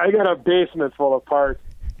 I got a basement full of parts.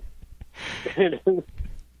 That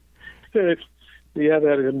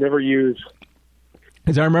I never use.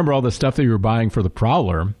 Because I remember all the stuff that you were buying for the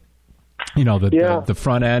Prowler, the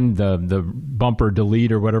front end, the bumper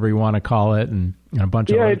delete or whatever you want to call it, and a bunch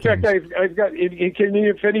of other things. Yeah, in fact, I've got.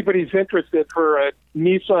 If anybody's interested for a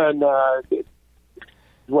Nissan,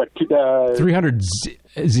 300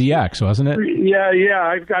 ZX, wasn't it? Yeah.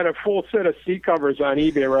 I've got a full set of seat covers on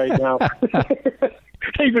eBay right now.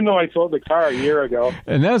 Even though I sold the car a year ago.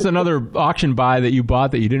 And that was another auction buy that you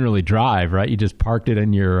bought that you didn't really drive, right? You just parked it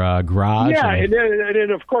in your garage. Yeah, and then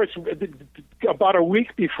of course, about a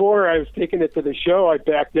week before I was taking it to the show, I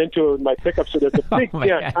backed into it with my pickup. So there's a big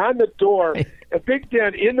dent on the door, a big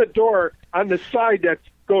dent in the door on the side that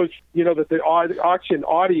goes, that the auction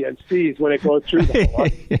audience sees when it goes through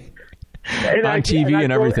the and on TV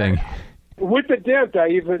and everything. With the dent,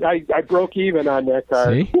 I broke even on that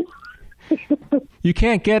car. See? You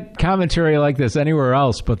can't get commentary like this anywhere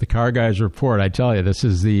else but the Car Guys Report. I tell you, this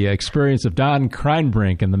is the experience of Don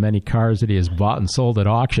Kreinbrink and the many cars that he has bought and sold at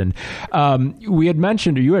auction. You had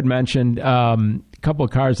mentioned a couple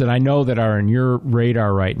of cars that I know that are on your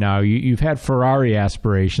radar right now. You've had Ferrari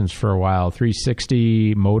aspirations for a while,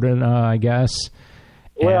 360 Modena, I guess.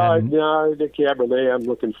 Well, the Cabriolet I'm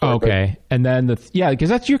looking for. Okay. And then,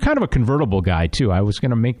 because you're kind of a convertible guy, too. I was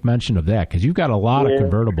going to make mention of that because you've got a lot of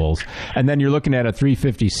convertibles. And then you're looking at a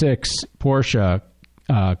 356 Porsche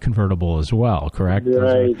convertible as well, correct?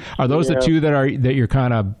 Right. Are those the two that you're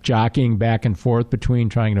kind of jockeying back and forth between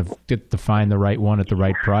trying to find the right one at the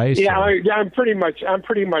right price? Yeah, I'm pretty much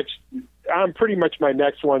my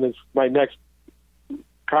next one is my next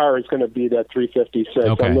car is going to be that 356.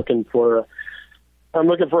 Okay. I'm looking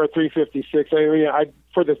for a 356. I mean,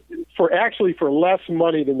 for less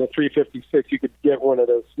money than the 356, you could get one of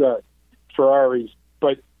those Ferraris.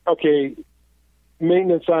 But okay,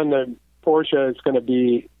 maintenance on the Porsche is going to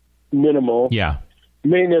be minimal. Yeah.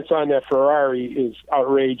 Maintenance on that Ferrari is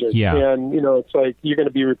outrageous. Yeah. And it's like you're going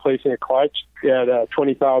to be replacing a clutch at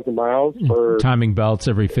 20,000 miles for timing belts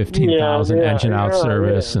every 15,000, engine out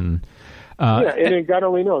service, and God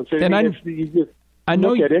only knows. I know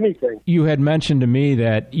look at anything. You had mentioned to me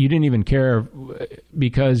that you didn't even care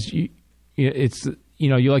because you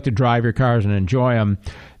like to drive your cars and enjoy them.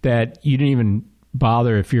 That you didn't even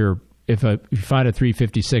bother if you find a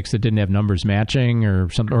 356 that didn't have numbers matching or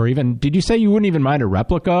something, or even did you say you wouldn't even mind a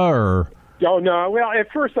replica or? Oh no! Well,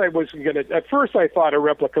 at first I thought a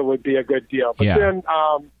replica would be a good deal, but then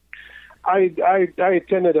I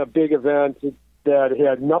attended a big event that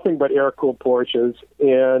had nothing but air-cooled Porsches,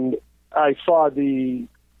 and I saw the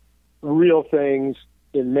real things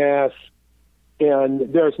in mass,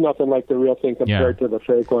 and there's nothing like the real thing compared to the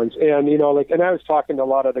fake ones. And and I was talking to a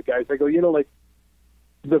lot of the guys. I go,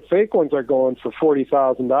 the fake ones are going for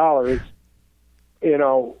 $40,000.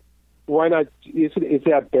 Why not? Is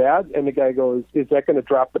that bad? And the guy goes, is that going to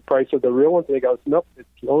drop the price of the real ones? And he goes, nope, it's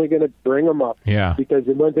only going to bring them up. Yeah. Because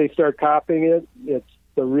when they start copying it,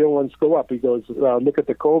 the real ones go up. He goes, look at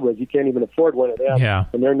the Cobras. You can't even afford one of them. Yeah.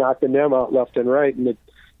 And they're knocking them out left and right. And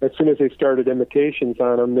as soon as they started imitations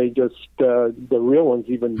on them, they just, the real ones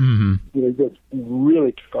even, just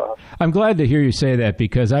really tough. I'm glad to hear you say that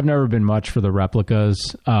because I've never been much for the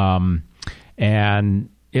replicas. And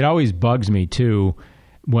it always bugs me, too,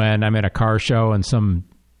 when I'm at a car show and some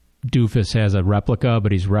doofus has a replica,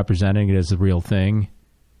 but he's representing it as the real thing.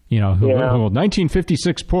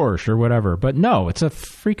 1956 Porsche or whatever. But no, it's a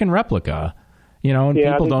freaking replica. And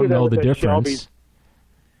people don't know the difference. Shelby's.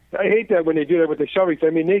 I hate that when they do that with the Chevys. I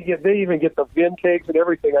mean, they even get the VIN tags and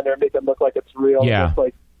everything on there, make it look like it's real. Yeah. It's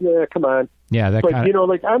like, come on. Yeah, that kind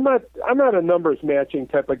of. I'm not a numbers matching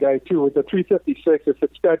type of guy too. With the 356, if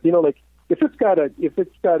it's got, if it's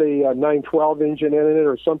got a 912 engine in it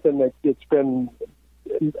or something that it's been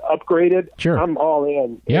upgraded, sure, I'm all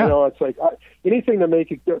in. Yeah. It's like anything to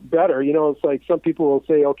make it better. It's like some people will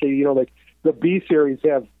say, okay, like the B series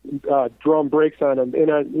have drum brakes on them,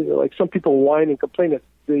 and like some people whine and complain that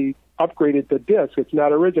they upgraded the disc. It's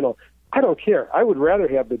not original. I don't care. I would rather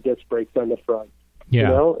have the disc brakes on the front.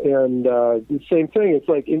 Yeah. And the same thing. It's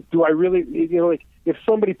like, do I really, like if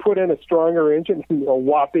somebody put in a stronger engine, a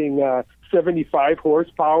whopping 75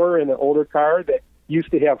 horsepower in an older car that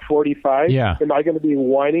used to have 45, am I going to be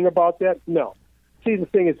whining about that? No. See, the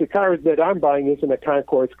thing is, the car that I'm buying isn't a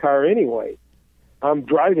concourse car anyway. I'm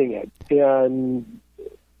driving it, and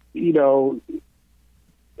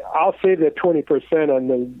I'll save that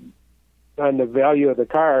 20% on the value of the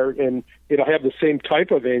car, and it'll have the same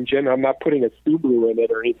type of engine. I'm not putting a Subaru in it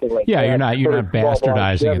or anything like that. Yeah, you're not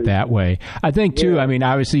bastardizing it that way. I think too. I mean,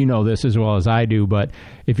 obviously you know this as well as I do, but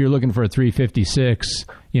if you're looking for a 356,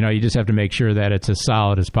 you just have to make sure that it's as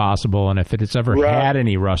solid as possible, and if it's ever had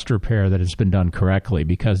any rust repair, that it's been done correctly,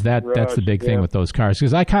 because that's the big thing with those cars.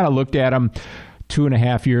 Because I kind of looked at them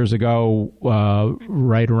 2.5 years ago,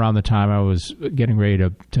 right around the time I was getting ready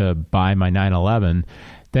to buy my 911,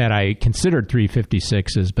 that I considered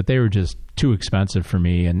 356s, but they were just too expensive for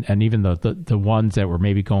me. And even the ones that were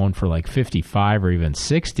maybe going for like 55 or even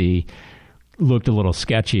 60 looked a little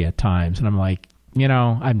sketchy at times. And I'm like,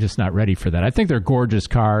 I'm just not ready for that. I think they're gorgeous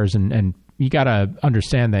cars, and you got to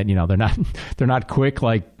understand that they're not quick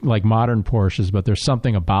like modern Porsches, but there's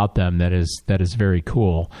something about them that is very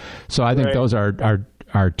cool. So I think those are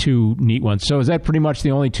two neat ones. So is that pretty much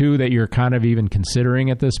the only two that you're kind of even considering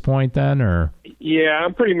at this point then, or? Yeah,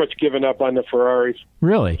 I'm pretty much giving up on the Ferraris.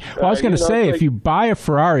 Really? Well, I was going to say, if you buy a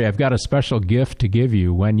Ferrari, I've got a special gift to give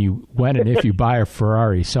you when and if you buy a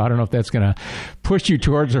Ferrari. So I don't know if that's going to push you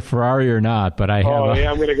towards a Ferrari or not, but I have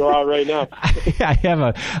I'm going to go out right now. I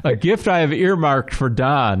have a gift I have earmarked for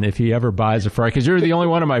Don if he ever buys a Ferrari, because you're the only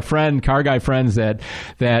one of my car guy friends that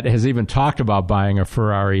has even talked about buying a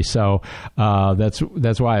Ferrari. So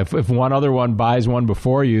that's why if one other one buys one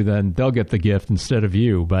before you, then they'll get the gift instead of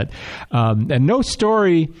you. But and no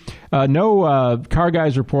story, no Car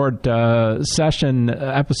Guys Report session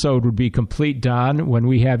episode would be complete, Don, when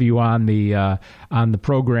we have you on the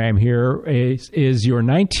program here. Is your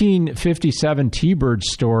 1957 T-Bird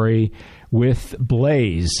story with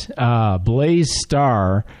Blaze. Blaze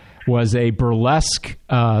Starr was a burlesque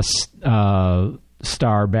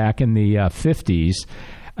star back in the 50s.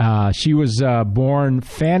 She was born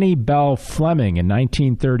Fanny Bell Fleming in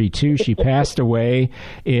 1932. She passed away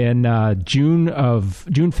in June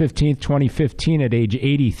 15th, 2015 at age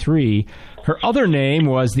 83. Her other name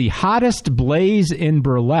was the hottest Blaze in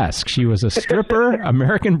burlesque. She was a stripper,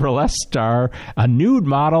 American burlesque star, a nude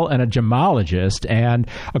model, and a gemologist. And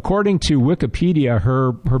according to Wikipedia,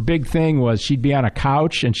 her big thing was she'd be on a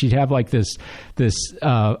couch and she'd have like this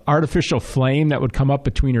artificial flame that would come up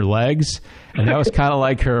between her legs. And that was kind of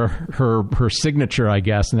like her signature, I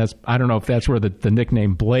guess. And I don't know if that's where the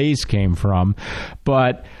nickname Blaze came from.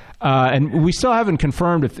 But and we still haven't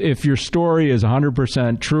confirmed if your story is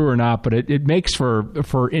 100% true or not, but it makes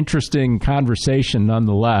for interesting conversation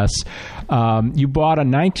nonetheless. You bought a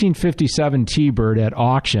 1957 T-Bird at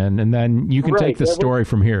auction, and then you can take the story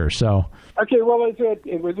from here. So. Okay, well,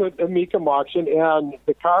 it was a Mecum auction, and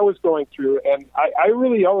the car was going through, and I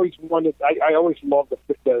really always wanted, I always loved the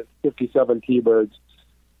 57 T-Birds,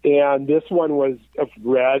 and this one was of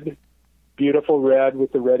red, beautiful red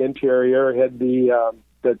with the red interior. It had the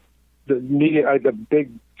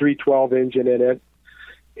big 312 engine in it,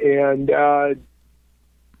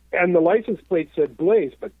 and the license plate said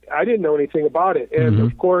Blaze, but I didn't know anything about it. And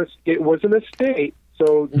of course, it was an estate,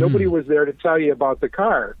 so nobody was there to tell you about the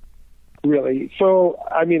car, really. So,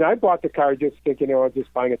 I mean, I bought the car just thinking, I was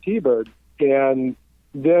just buying a T-Bird, and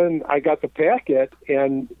then I got the packet,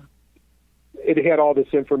 and it had all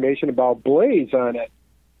this information about Blaze on it.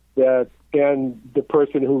 And the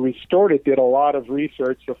person who restored it did a lot of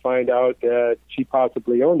research to find out that she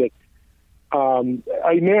possibly owned it.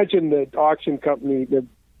 I imagine the auction company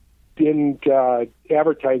didn't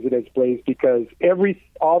advertise it as Blaze because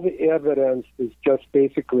all the evidence is just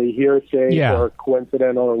basically hearsay or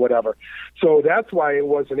coincidental or whatever. So that's why it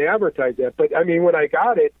wasn't advertised yet. But I mean, when I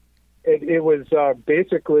got it, it was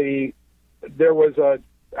basically I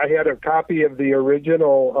had a copy of the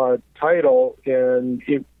original title, and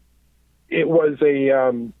it was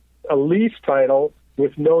a lease title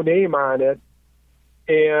with no name on it,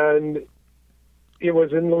 and it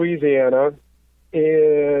was in Louisiana,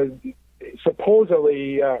 and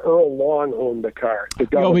supposedly Earl Long owned the car.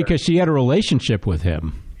 Because she had a relationship with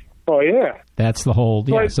him. Oh, yeah. That's the whole,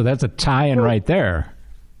 so that's a tie-in right there.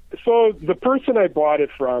 So the person I bought it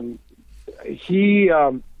from, he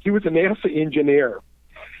was a NASA engineer,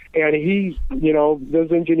 and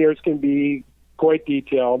those engineers can be quite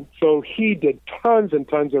detailed. So he did tons and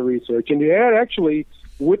tons of research, and he had actually,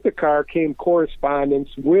 with the car, came correspondence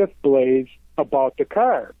with Blaze about the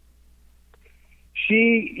car.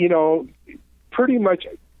 She, pretty much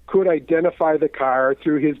could identify the car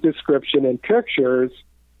through his description and pictures,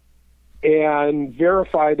 and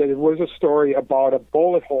verify that it was a story about a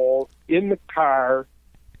bullet hole in the car,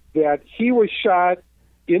 that he was shot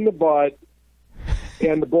in the butt,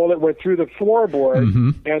 and the bullet went through the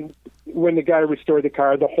floorboard, and when the guy restored the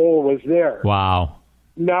car, the hole was there. Wow.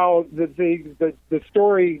 Now, the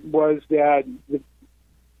story was that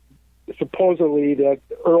supposedly that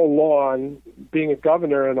Earl Long, being a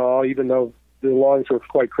governor and all, even though the Longs were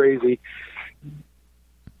quite crazy,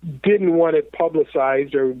 didn't want it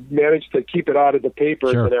publicized or managed to keep it out of the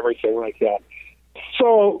papers and everything like that.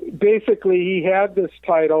 So basically, he had this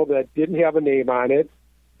title that didn't have a name on it,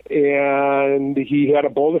 and he had a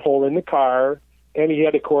bullet hole in the car, and he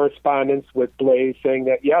had a correspondence with Blaze saying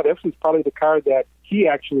that, this was probably the car that he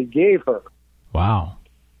actually gave her. Wow.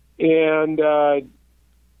 And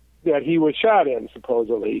that he was shot in,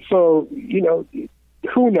 supposedly. So,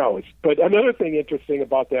 who knows? But another thing interesting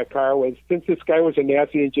about that car was, since this guy was a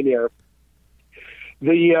NASA engineer,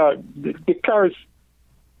 the car's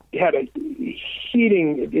had a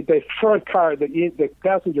heating, the front car, the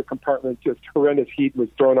passenger compartment, just horrendous heat was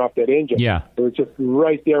thrown off that engine. Yeah. It was just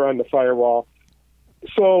right there on the firewall.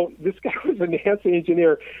 So this guy was a NASA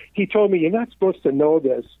engineer. He told me, you're not supposed to know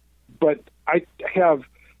this, but I have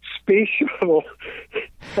space shuttle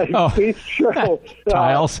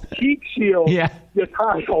tiles, heat shield, the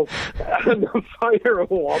tiles on the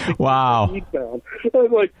firewall. Wow. I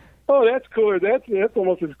was like, oh, that's cooler. That's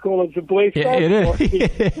almost as cool as the Blaze.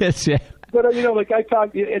 It is, yeah. But, you know, like I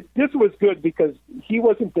talked, this was good because he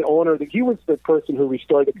wasn't the owner. He was the person who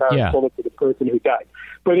restored the car and sold it to the person who died.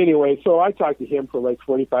 But anyway, so I talked to him for like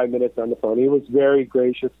 45 minutes on the phone. He was very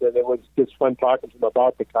gracious, and it was just fun talking to him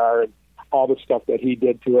about the car and all the stuff that he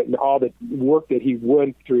did to it and all the work that he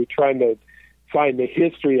went through trying to find the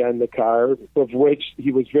history on the car, of which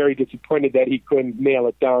he was very disappointed that he couldn't nail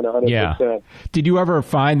it down 100%. Yeah. Did you ever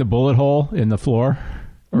find the bullet hole in the floor?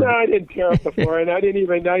 No, I didn't tear up the floor, and I didn't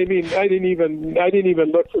even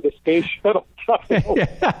look for the space shuttle.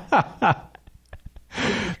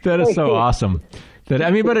 That is so awesome. But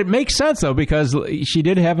it makes sense though, because she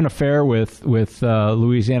did have an affair with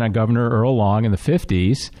Louisiana Governor Earl Long in the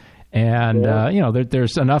 50s. And,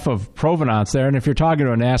 there's enough of provenance there. And if you're talking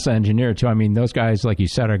to a NASA engineer, too, I mean, those guys, like you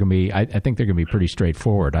said, are going to be, I think they're going to be pretty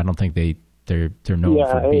straightforward. I don't think they're known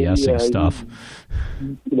for BSing stuff.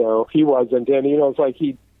 He wasn't. And, it's like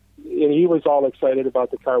he was all excited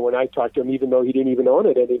about the car when I talked to him, even though he didn't even own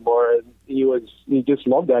it anymore. And he just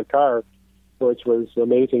loved that car, which was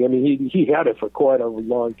amazing. I mean, he had it for quite a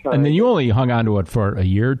long time. And then you only hung on to it for a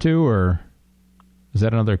year or two, or... Is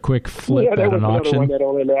that another quick flip at an auction? Yeah, one that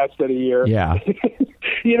only lasted a year. Yeah.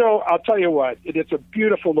 I'll tell you what. It's a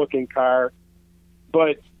beautiful-looking car,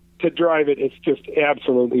 but to drive it, it's just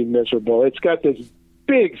absolutely miserable. It's got this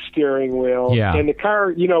big steering wheel. Yeah. And the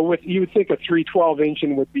car, you would think a 312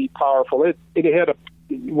 engine would be powerful. It had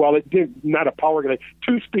it did not a power glide,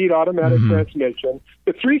 2-speed automatic transmission.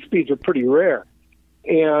 The 3 speeds are pretty rare.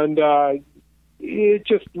 And it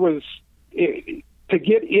just was... to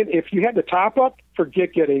get in, if you had the top up,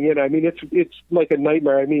 forget getting in. I mean, it's like a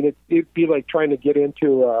nightmare. I mean, it'd be like trying to get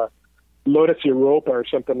into Lotus Europa or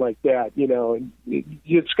something like that. And you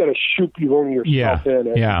just got to shoot yourself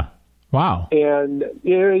in. Yeah. Wow. And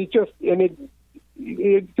it just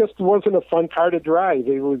wasn't a fun car to drive.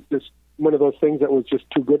 It was just one of those things that was just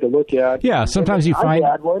too good to look at. Yeah. Sometimes you find.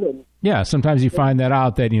 I had one. Sometimes you find that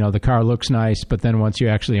out that the car looks nice, but then once you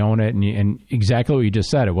actually own it, and exactly what you just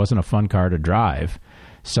said, it wasn't a fun car to drive.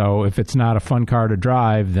 So if it's not a fun car to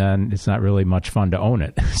drive, then it's not really much fun to own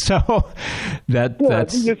it. So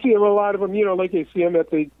that's you see a lot of them. Like you see them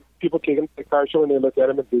at the people take them to the car show and they look at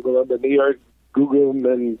them and Google them and they Google them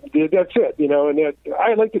and that's it. And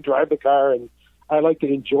I like to drive the car and I like to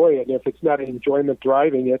enjoy it. And if it's not an enjoyment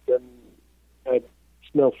driving it, then it's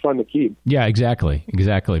no fun to keep. Yeah, exactly.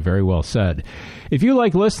 Very well said. If you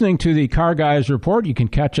like listening to the Car Guys Report, you can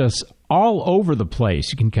catch us all over the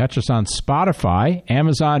place. You can catch us on Spotify,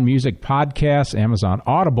 Amazon Music Podcasts, Amazon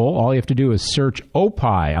Audible. All you have to do is search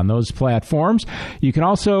Opie on those platforms. You can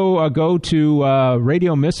also go to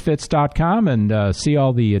RadioMisfits.com and see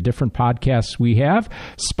all the different podcasts we have.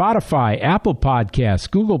 Spotify, Apple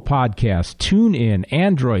Podcasts, Google Podcasts, TuneIn,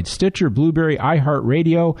 Android, Stitcher, Blueberry,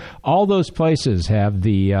 iHeartRadio. All those places have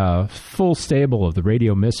the full stable of the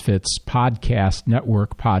Radio Misfits Podcast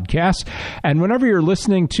Network podcasts. And whenever you're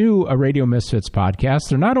listening to a Radio Misfits podcast,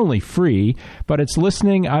 they're not only free, but it's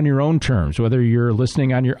listening on your own terms, whether you're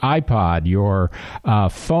listening on your iPod, your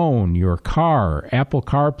phone, your car, Apple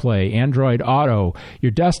CarPlay, Android Auto, your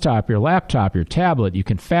desktop, your laptop, your tablet. You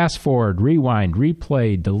can fast forward, rewind,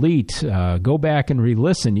 replay, delete, go back and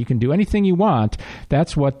re-listen. You can do anything you want.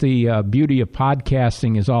 That's what the beauty of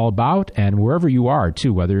podcasting is all about. And wherever you are,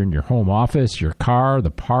 too, whether in your home office, your car, the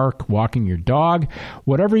park, walking your dog,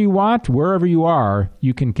 whatever you want, wherever you are,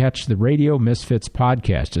 you can catch the Radio Misfits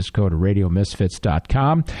podcast. Just go to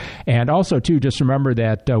RadioMisfits.com. And also, too, just remember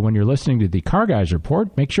that when you're listening to the Car Guys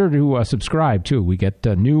Report, make sure to subscribe, too. We get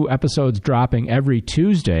new episodes dropping every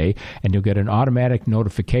Tuesday, and you'll get an automatic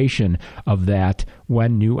notification of that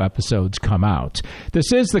when new episodes come out.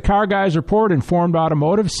 This is the Car Guys Report, Informed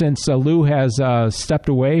Automotive. Since Lou has stepped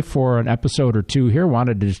away for an episode or two here,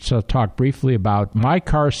 wanted to talk briefly about my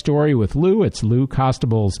car story with Lou. It's Lou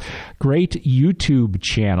Costable's great YouTube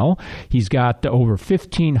channel. He's got over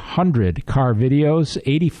 1,500 car videos,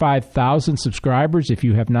 85,000 subscribers. If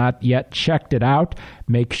you have not yet checked it out,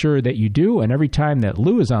 make sure that you do. And every time that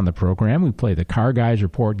Lou is on the program, we play the Car Guys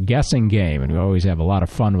Report guessing game, and we always have a lot of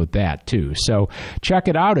fun with that, too. So check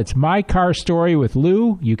it out. It's My Car Story with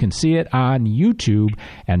Lou. You can see it on YouTube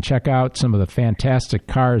and check out some of the fantastic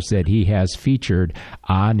cars that he has featured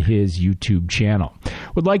on his YouTube channel.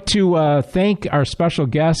 Would like to thank our special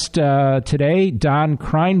guest today, Don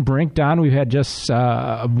Kreinbrink. Don, we've had just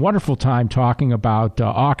a wonderful time talking about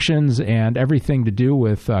auctions and everything to do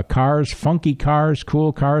with cars, funky cars,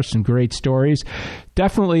 cool cars, some great stories.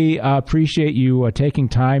 Definitely appreciate you taking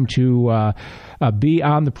time to be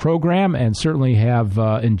on the program, and certainly have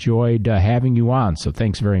enjoyed having you on. So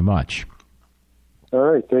thanks very much. All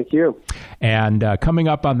right, thank you. And coming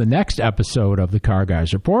up on the next episode of the Car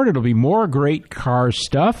Guys Report, it'll be more great car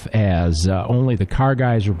stuff, as only the Car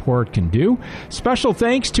Guys Report can do. Special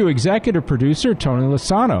thanks to executive producer Tony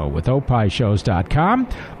Lasano with opishows.com.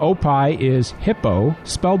 Opie is hippo,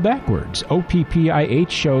 spelled backwards, OPPIH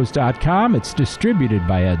shows.com. It's distributed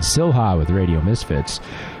by Ed Silha with Radio Misfits.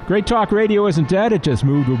 Great Talk Radio isn't dead, it just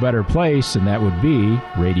moved to a better place, and that would be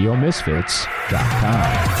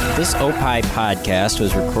RadioMisfits.com. This Opie podcast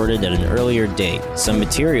was recorded at an earlier date. Some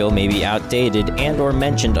material may be outdated and or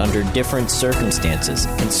mentioned under different circumstances.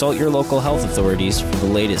 Consult your local health authorities for the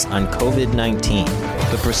latest on COVID-19.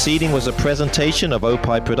 The proceeding was a presentation of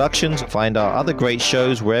Opie Productions. Find our other great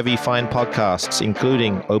shows wherever you find podcasts,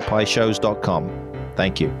 including opishows.com.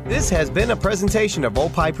 Thank you. This has been a presentation of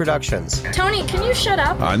Opie Productions. Tony, can you shut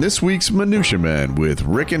up? On this week's Minutia Men with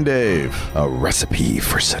Rick and Dave. A recipe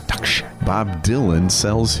for seduction. Bob Dylan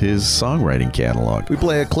sells his songwriting catalog. We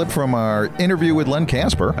play a clip from our interview with Len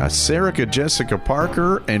Casper. Serica Jessica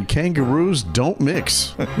Parker and kangaroos don't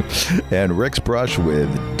mix. And Rick's brush with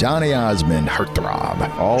Donny Osmond,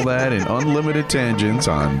 Heartthrob. All that in unlimited tangents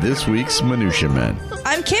on this week's Minutia Men.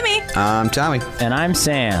 I'm Kimmy. I'm Tommy. And I'm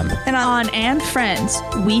Sam. And on And Friends,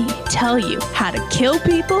 we tell you how to kill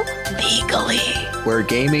people legally. Where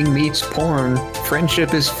gaming meets porn,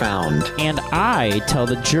 friendship is found. And I tell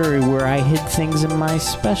the jury where I hid things in my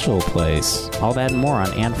special place. All that and more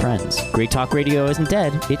on And Friends. Great Talk Radio isn't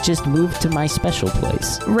dead. It just moved to my special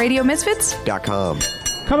place. RadioMisfits.com.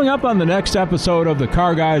 Coming up on the next episode of the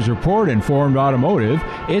Car Guys Report, Informed Automotive,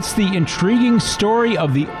 it's the intriguing story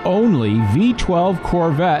of the only V12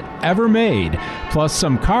 Corvette ever made, plus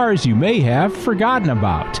some cars you may have forgotten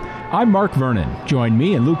about. I'm Mark Vernon. Join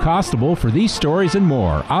me and Lou Costable for these stories and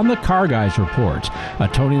more on the Car Guys Report, a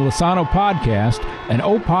Tony Lasano podcast, an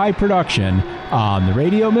Opie production on the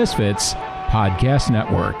Radio Misfits Podcast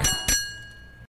Network.